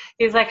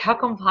 He's like, how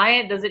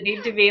compliant does it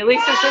need to be?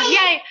 Lisa says,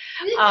 yay.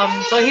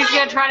 So he's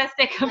going to try to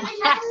stay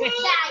compliant.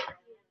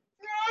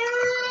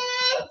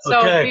 So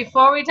Okay.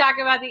 before we talk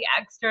about the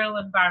external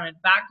environment,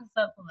 back to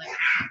supplements.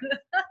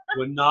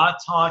 We're not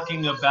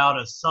talking about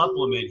a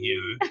supplement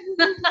here.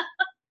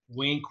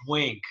 Wink,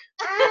 wink.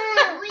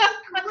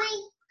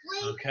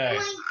 Okay.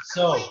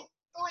 So,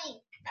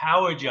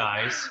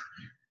 Powergize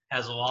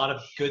has a lot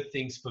of good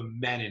things for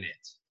men in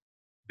it.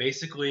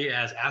 Basically, it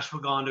has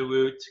ashwagandha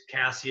root,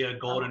 cassia,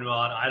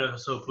 goldenrod, Idaho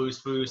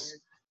spruce.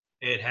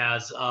 It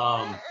has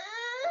a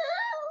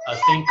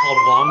thing called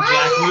long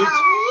jackroot,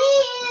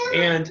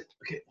 and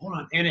hold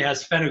on, and it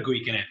has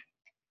fenugreek in it.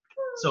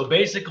 So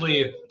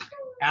basically,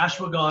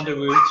 ashwagandha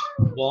root,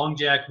 long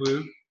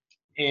jackroot,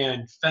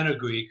 and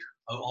fenugreek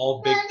are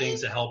all big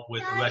things that help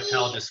with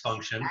erectile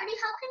dysfunction.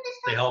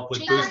 They help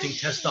with boosting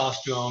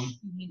testosterone.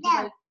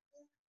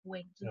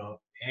 Wait. You know,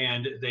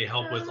 and they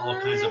help with all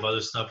kinds of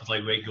other stuff with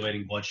like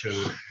regulating blood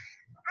sugar.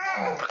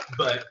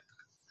 But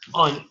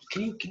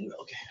can you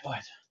okay, all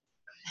right.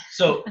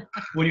 So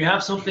when you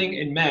have something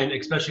in men,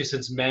 especially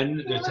since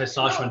men, their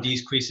testosterone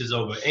decreases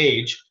over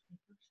age,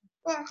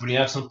 when you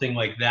have something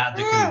like that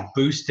that can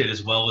boost it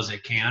as well as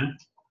it can,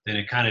 then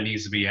it kind of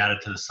needs to be added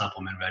to the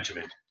supplement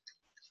regimen.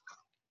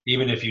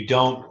 Even if you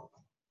don't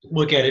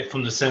look at it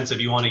from the sense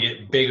of you want to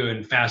get bigger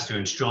and faster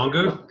and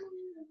stronger,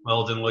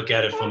 well, then look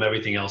at it from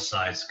everything else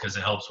sides, because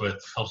it helps with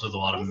a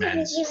lot of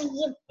men's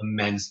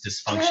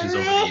dysfunctions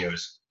over the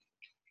years.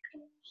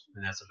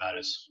 And that's about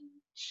as.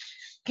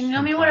 Can you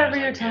tell me compliant whatever as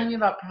I you're can telling get. me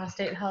about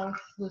prostate health?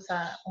 Was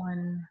that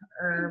one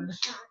herb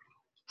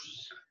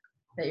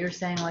that you're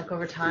saying like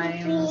over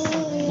time?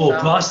 Something Well,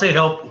 about- prostate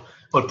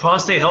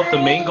health,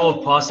 the main goal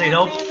of prostate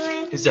health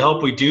is to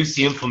help reduce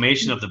the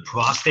inflammation of the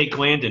prostate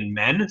gland in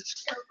men,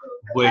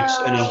 which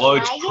an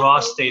enlarged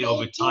prostate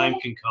over time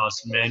can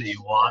cause men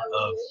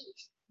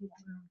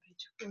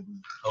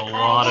a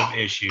lot of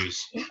issues.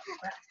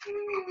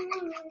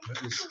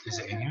 Is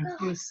it in here?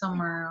 It was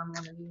somewhere on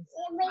one of these.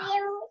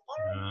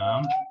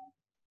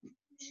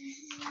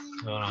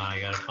 Hold on, I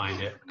gotta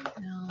find it.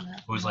 No,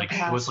 It was like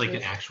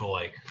an actual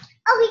like.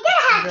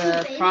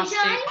 the prostate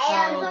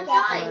health.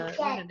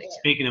 Where did it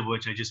Speaking of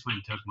which, I just went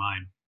and took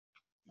mine.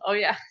 go? Oh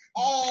yeah.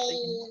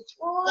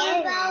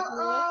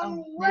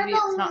 Maybe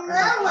it's not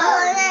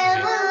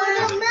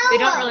They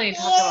don't really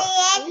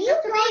talk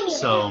about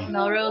So,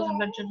 Melrose and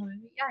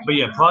Benjamin. but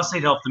yeah,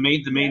 prostate health. The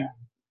main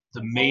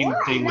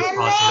thing with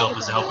prostate health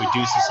is to help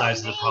reduce the size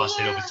of the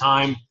prostate over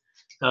time,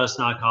 thus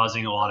not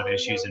causing a lot of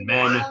issues in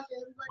men,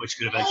 which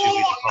could eventually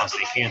lead to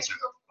prostate cancer.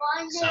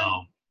 So,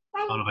 I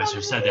don't know if I should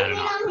have said that or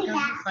not. No,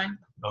 it's fine.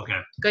 Okay.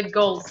 Good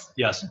goals.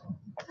 Yes.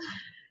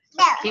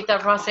 Keep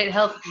that prostate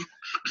healthy.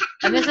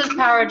 And this is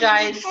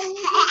Powergize,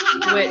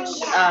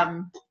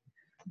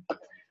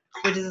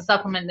 which is a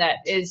supplement that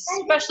is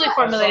specially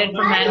formulated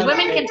for men.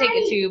 Women can take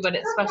it too, but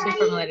it's specially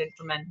formulated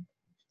for men.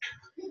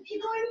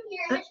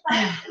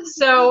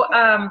 So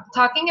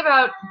talking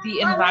about the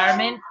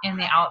environment and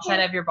the outside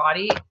of your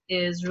body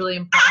is really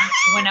important.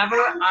 Whenever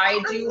I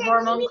do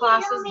hormone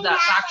classes,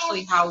 that's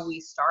actually how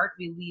we start.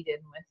 We lead in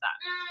with that.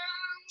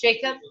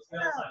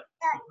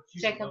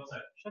 Jacob,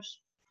 shush.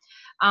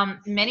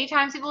 Many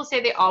times people say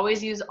they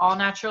always use all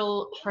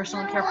natural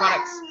personal care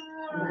products.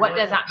 What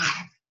does that mean?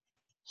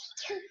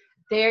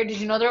 Did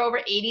you know there are over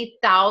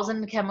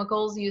 80,000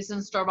 chemicals used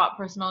in store-bought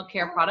personal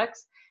care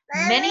products?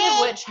 Many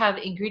of which have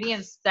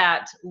ingredients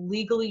that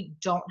legally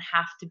don't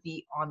have to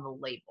be on the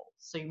label.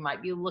 So you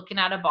might be looking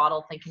at a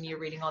bottle thinking you're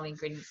reading all the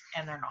ingredients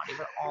and they're not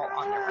even all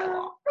on there by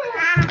law.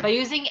 By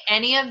using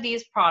any of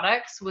these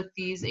products with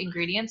these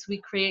ingredients, we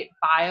create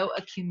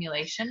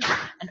bioaccumulation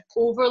and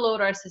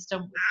overload our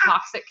system with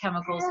toxic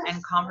chemicals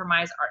and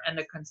compromise our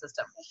endocrine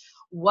system.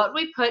 What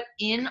we put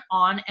in,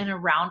 on, and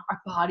around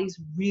our bodies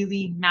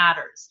really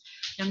matters.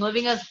 And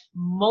living as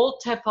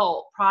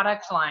multiple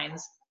product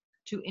lines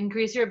to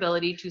increase your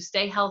ability to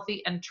stay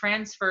healthy and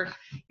transfer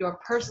your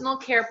personal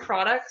care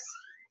products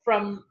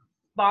from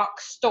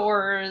box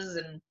stores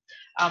and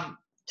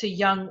to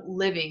Young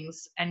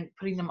Livings and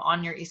putting them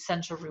on your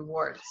essential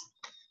rewards.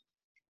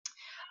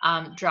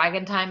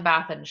 Dragon Time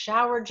Bath and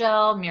Shower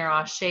Gel,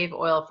 Mirage Shave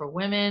Oil for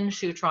Women,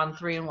 Shutron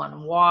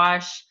 3-in-1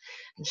 Wash,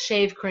 and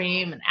Shave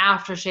Cream, and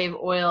Aftershave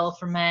Oil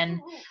for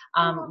men.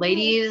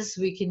 Ladies,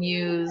 we can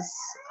use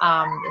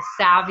the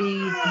Savvy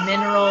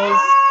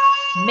Minerals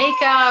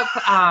makeup,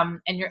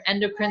 and your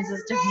endocrine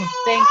system will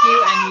thank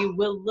you, and you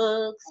will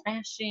look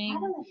smashing.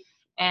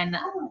 And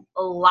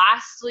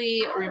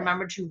lastly,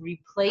 remember to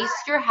replace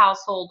your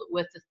household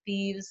with the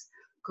Thieves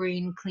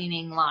Green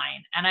Cleaning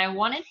line. And I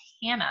wanted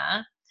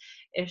Hannah,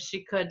 if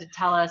she could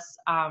tell us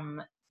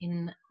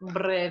in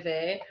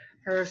breve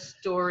her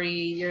story,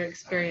 your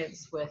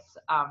experience with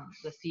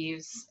the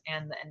Thieves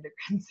and the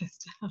endocrine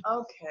system.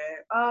 Okay.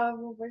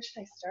 Well, where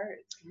should I start?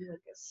 It's gonna be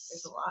like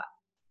there's a lot.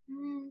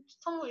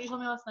 Just tell me what you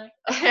told me last night.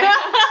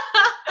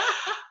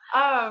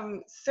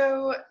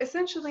 So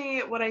essentially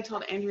what I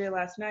told Andrea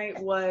last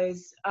night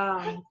was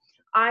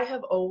I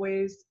have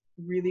always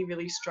really,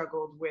 really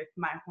struggled with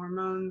my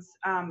hormones.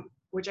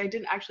 which I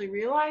didn't actually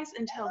realize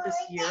until this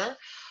year.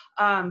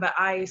 But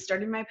I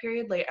started my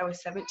period late. I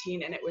was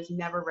 17 and it was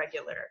never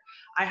regular.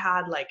 I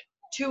had like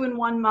 2 in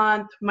 1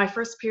 month. My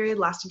first period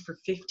lasted for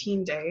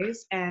 15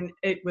 days and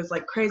it was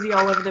like crazy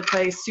all over the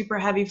place, super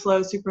heavy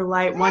flow, super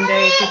light, 1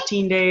 day,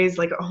 15 days,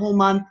 like a whole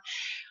month,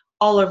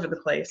 all over the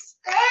place.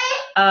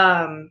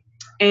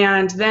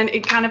 And then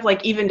it kind of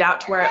like evened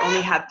out to where I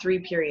only had 3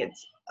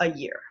 periods a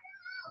year.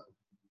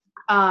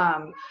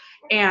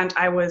 And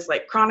I was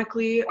like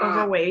chronically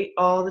overweight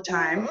all the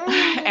time.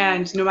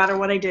 And no matter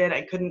what I did,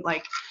 I couldn't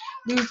like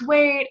lose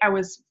weight. I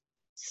was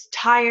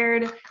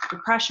tired,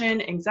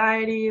 depression,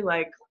 anxiety,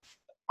 like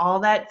all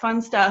that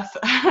fun stuff.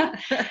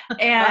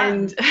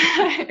 And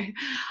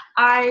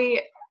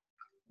I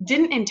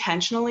didn't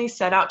intentionally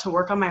set out to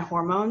work on my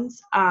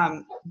hormones,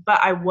 but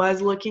I was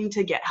looking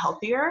to get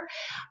healthier.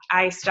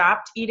 I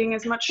stopped eating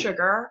as much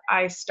sugar.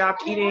 I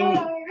stopped eating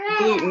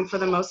gluten for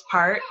the most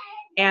part,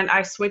 and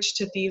I switched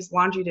to Thieves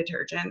laundry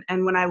detergent.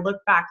 And when I look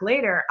back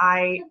later,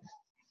 I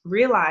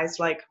realized,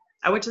 like,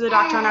 I went to the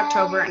doctor in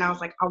October, and I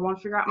was like, I want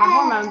to figure out my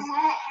hormones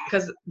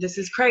because this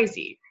is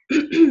crazy.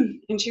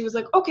 And she was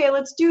like, okay,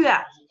 let's do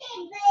that.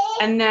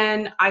 And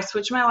then I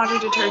switched my laundry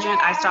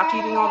detergent. I stopped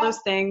eating all those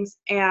things.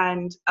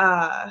 And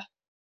I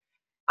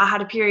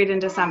had a period in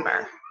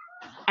December.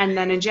 And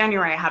then in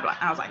January, I had one.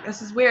 I was like,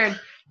 this is weird.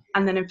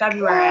 And then in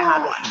February, I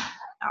had one.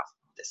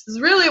 This is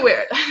really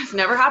weird. This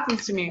never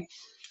happens to me.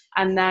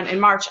 And then in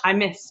March, I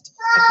missed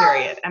a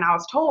period. And I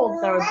was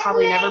told that I would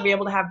probably never be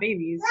able to have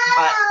babies.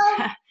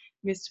 But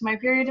missed my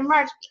period in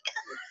March.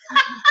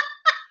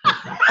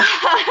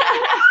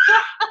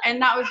 And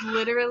that was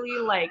literally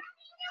like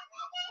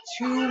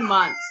 2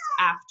 months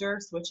after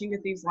switching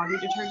to Thieves laundry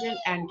detergent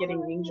and getting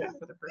Ninja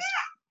for the first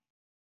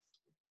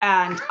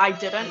time. And I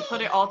didn't put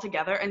it all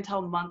together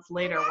until months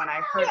later when I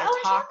heard a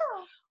talk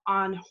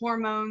on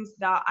hormones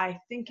that I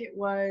think it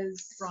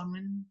was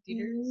Bronwyn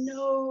Dieters?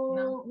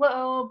 No,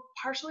 well,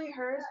 partially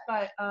hers,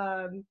 but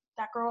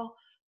that girl,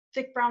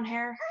 thick brown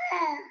hair.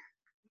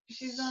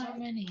 She's So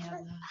many of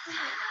them.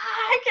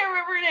 I can't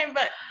remember her name,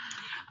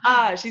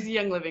 but she's a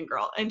Young Living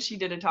girl, and she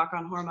did a talk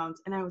on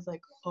hormones, and I was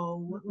like,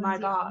 oh my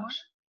gosh.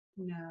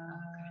 No,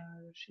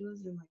 she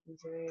lives in like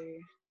Missouri.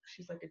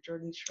 She's like a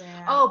Jordan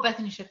Schramm. Oh,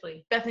 Bethany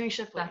Shipley. Bethany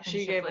Shipley.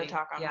 She gave a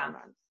talk on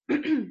hormones. She's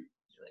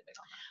really big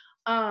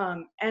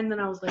on that. And then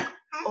I was like,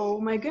 oh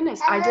my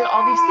goodness, I did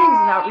all these things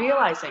without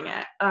realizing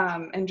it.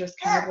 And just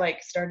kind of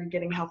like started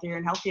getting healthier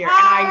and healthier. And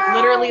I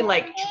literally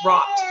like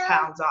dropped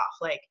pounds off.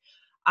 Like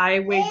I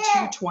weighed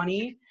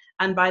 220,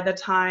 and by the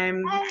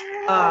time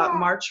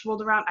March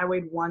rolled around, I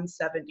weighed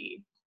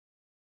 170.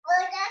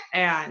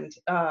 And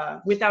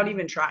without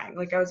even trying,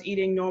 like I was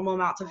eating normal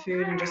amounts of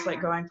food and just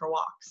like going for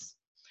walks.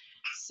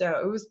 So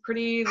it was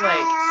pretty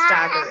like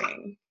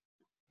staggering.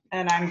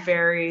 And I'm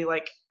very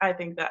like, I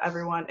think that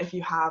everyone, if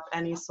you have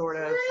any sort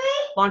of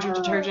laundry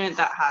detergent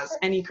that has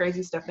any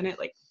crazy stuff in it,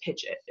 like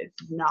pitch it. It's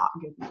not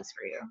good news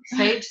for you.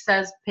 Sage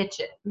says pitch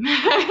it.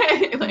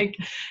 Like,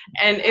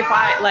 and if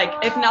I like,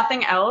 if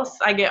nothing else,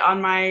 I get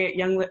on my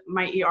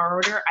ER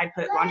order, I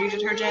put laundry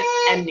detergent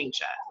and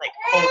Ninja, like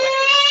always.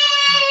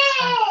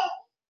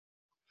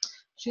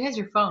 She has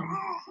your phone.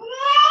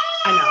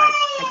 I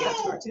know, I get it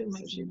to her too,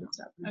 so she puts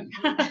up.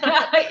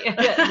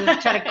 Okay.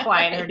 Try to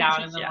quiet her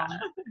down in the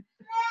moment.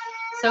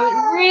 So it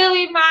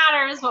really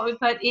matters what we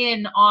put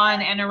in,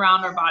 on, and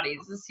around our bodies.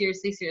 This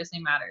seriously, seriously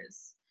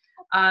matters.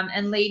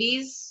 And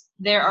ladies,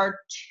 there are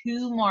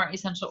 2 more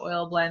essential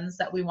oil blends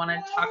that we want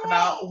to talk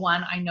about.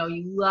 One, I know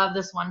you love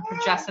this one,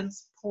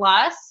 Progessence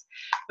Plus,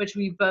 which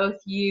we both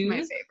use.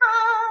 My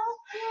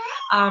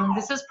favorite.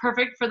 This is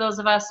perfect for those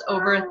of us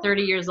over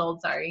 30 years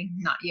old. Sorry,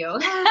 not you.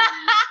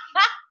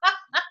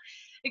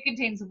 It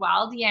contains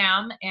wild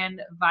yam and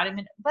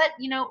vitamin, but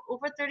you know,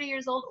 over 30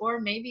 years old,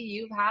 or maybe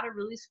you've had a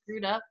really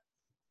screwed up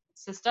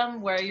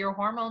system where your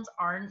hormones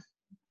aren't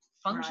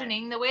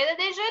functioning the way that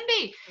they should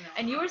be. Yeah.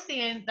 And you were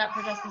saying that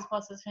Progessence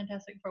Plus is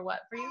fantastic for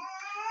what for you?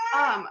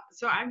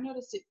 So I've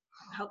noticed it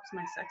helps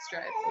my sex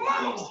drive a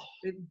lot.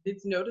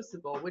 It's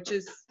noticeable, which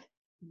is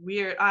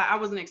weird. I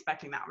wasn't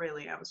expecting that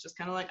really. I was just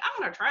kind of like,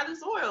 I'm gonna try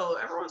this oil.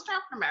 Everyone's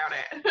talking about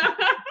it.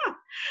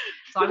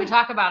 So we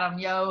talk about them,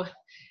 yo.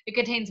 It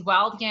contains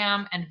wild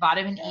yam and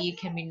vitamin E,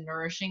 can be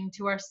nourishing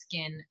to our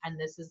skin, and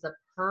this is the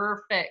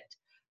perfect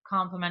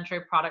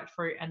complementary product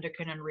for your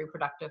endocrine and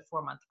reproductive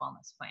 4-month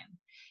wellness plan.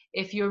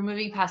 If you're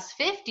moving past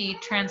 50,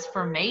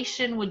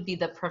 transformation would be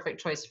the perfect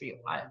choice for you.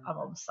 I'm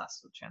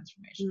obsessed with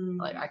transformation.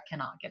 Like I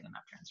cannot get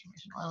enough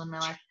transformation oil in my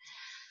life.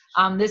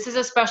 This is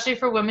especially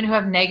for women who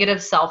have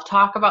negative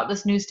self-talk about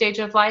this new stage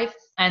of life,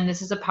 and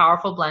this is a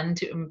powerful blend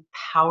to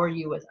empower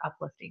you with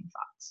uplifting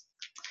thoughts.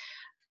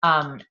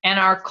 And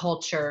our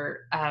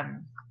culture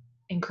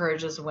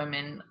encourages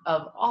women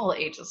of all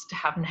ages to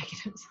have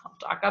negative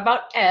self-talk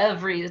about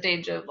every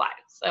stage of life.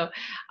 So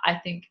I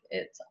think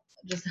it's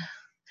just,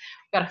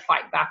 we've got to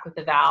fight back with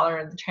the valor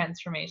and the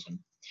transformation.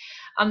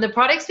 The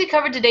products we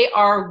covered today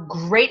are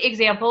great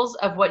examples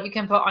of what you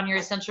can put on your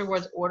Essential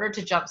Rewards order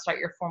to jumpstart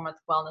your 4-month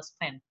wellness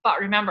plan. But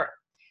remember,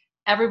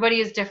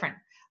 everybody is different.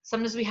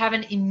 Sometimes we have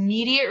an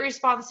immediate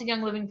response to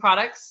Young Living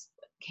products.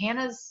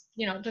 Hannah's,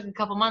 took a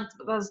couple months,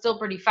 but that was still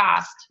pretty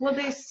fast. Well,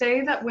 they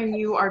say that when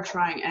you are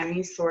trying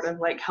any sort of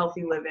like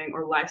healthy living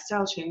or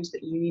lifestyle change,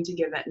 that you need to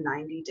give it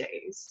 90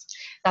 days.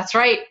 That's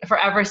right. For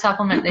every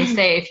supplement, they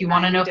say if you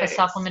want to know if a 90 days.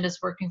 supplement is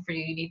working for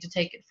you, you need to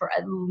take it for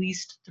at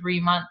least 3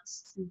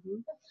 months. Mm-hmm.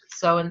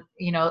 So,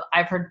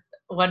 I've heard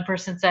one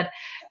person said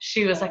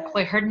she was like,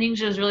 well, I heard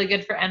Ninja is really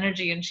good for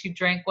energy, and she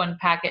drank one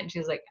packet and she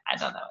was like, I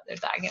don't know what they're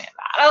talking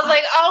about. I was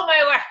like, oh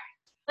my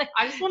word.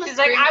 I just want to. She's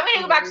like, I'm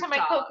gonna go back to my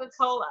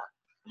Coca-Cola.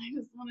 I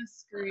just want to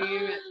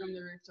scream it from the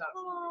rooftops.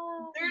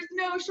 There's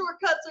no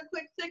shortcuts or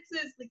quick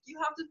fixes. Like, you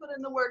have to put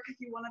in the work if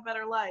you want a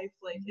better life.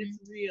 Like, it's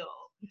real.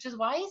 Which is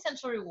why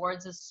Essential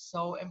Rewards is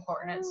so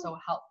important and so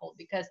helpful,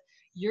 because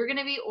you're going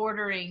to be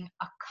ordering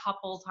a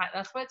couple times.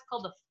 That's why it's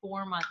called the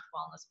 4-month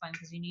wellness plan,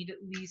 because you need at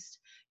least,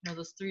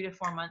 those 3 to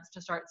 4 months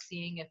to start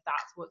seeing if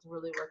that's what's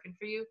really working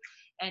for you.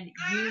 And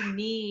you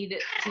need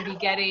to be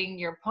getting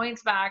your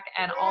points back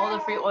and all the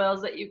free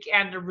oils that you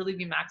can to really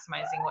be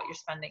maximizing what you're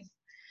spending.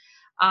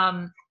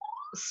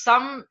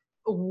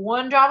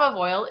 One drop of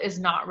oil is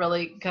not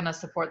really going to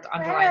support the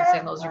underlying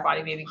signals your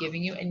body may be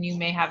giving you, and you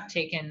may have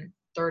taken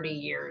 30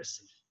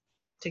 years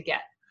to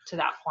get to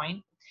that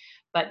point.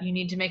 But you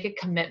need to make a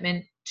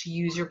commitment to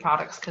use your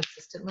products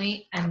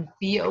consistently and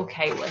be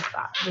okay with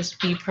that. Just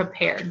be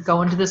prepared.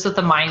 Go into this with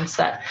the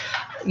mindset,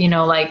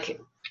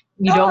 like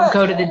you don't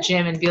go to the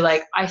gym and be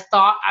like, I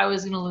thought I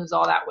was going to lose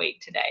all that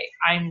weight today.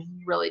 I'm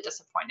really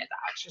disappointed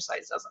that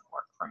exercise doesn't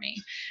work for me.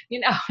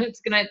 It's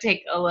going to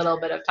take a little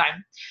bit of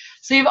time.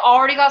 So you've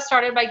already got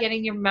started by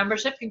getting your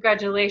membership.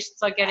 Congratulations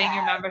on getting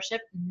your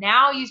membership.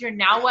 Now use your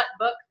Now What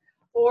book,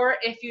 or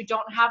if you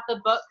don't have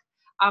the book,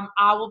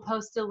 I will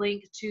post a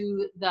link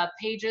to the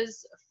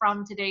pages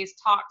from today's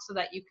talk so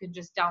that you can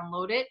just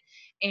download it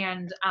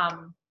and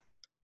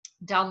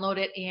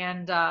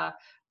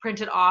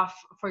print it off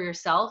for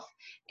yourself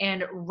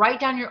and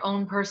write down your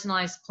own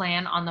personalized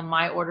plan on the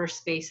My Order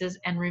spaces.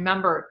 And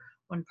remember,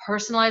 when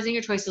personalizing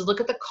your choices, look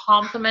at the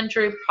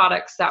complementary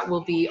products that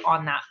will be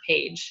on that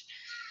page.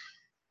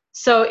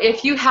 So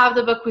if you have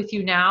the book with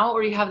you now,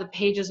 or you have the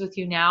pages with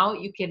you now,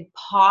 you can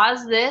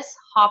pause this,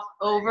 hop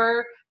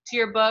over to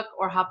your book,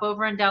 or hop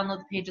over and download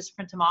the pages,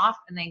 print them off,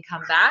 and then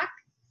come back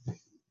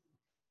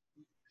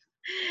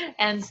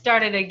and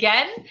start it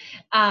again.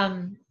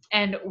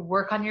 And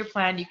work on your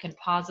plan. You can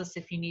pause this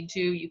if you need to.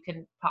 You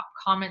can pop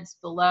comments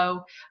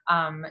below.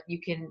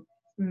 You can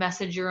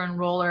message your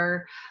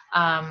enroller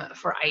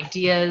for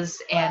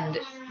ideas. And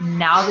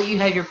now that you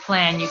have your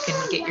plan, you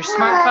can get your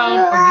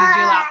smartphone or use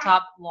your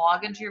laptop,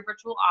 log into your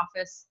virtual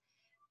office,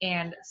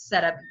 and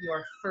set up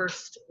your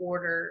first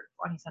order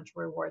on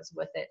Essential Rewards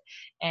with it.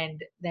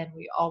 And then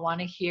we all want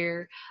to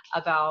hear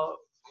about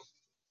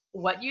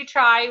what you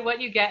try,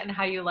 what you get, and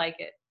how you like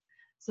it.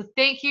 So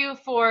thank you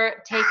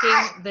for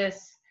taking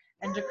this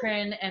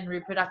endocrine and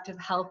reproductive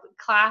health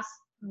class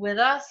with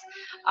us.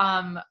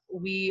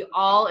 We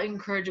all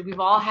encourage you. We've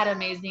all had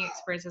amazing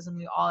experiences, and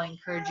we all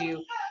encourage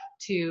you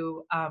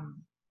to,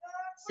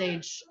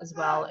 Sage as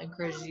well,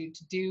 encourages you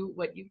to do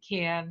what you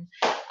can.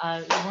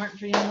 If it weren't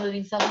for Young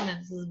Living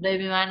supplements, this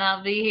baby might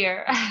not be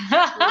here.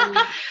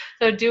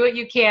 So do what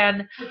you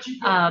can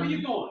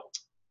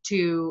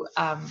to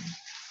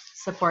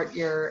support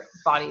your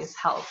body's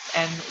health,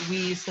 and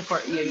we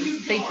support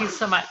you. Thank you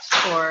so much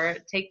for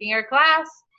taking our class.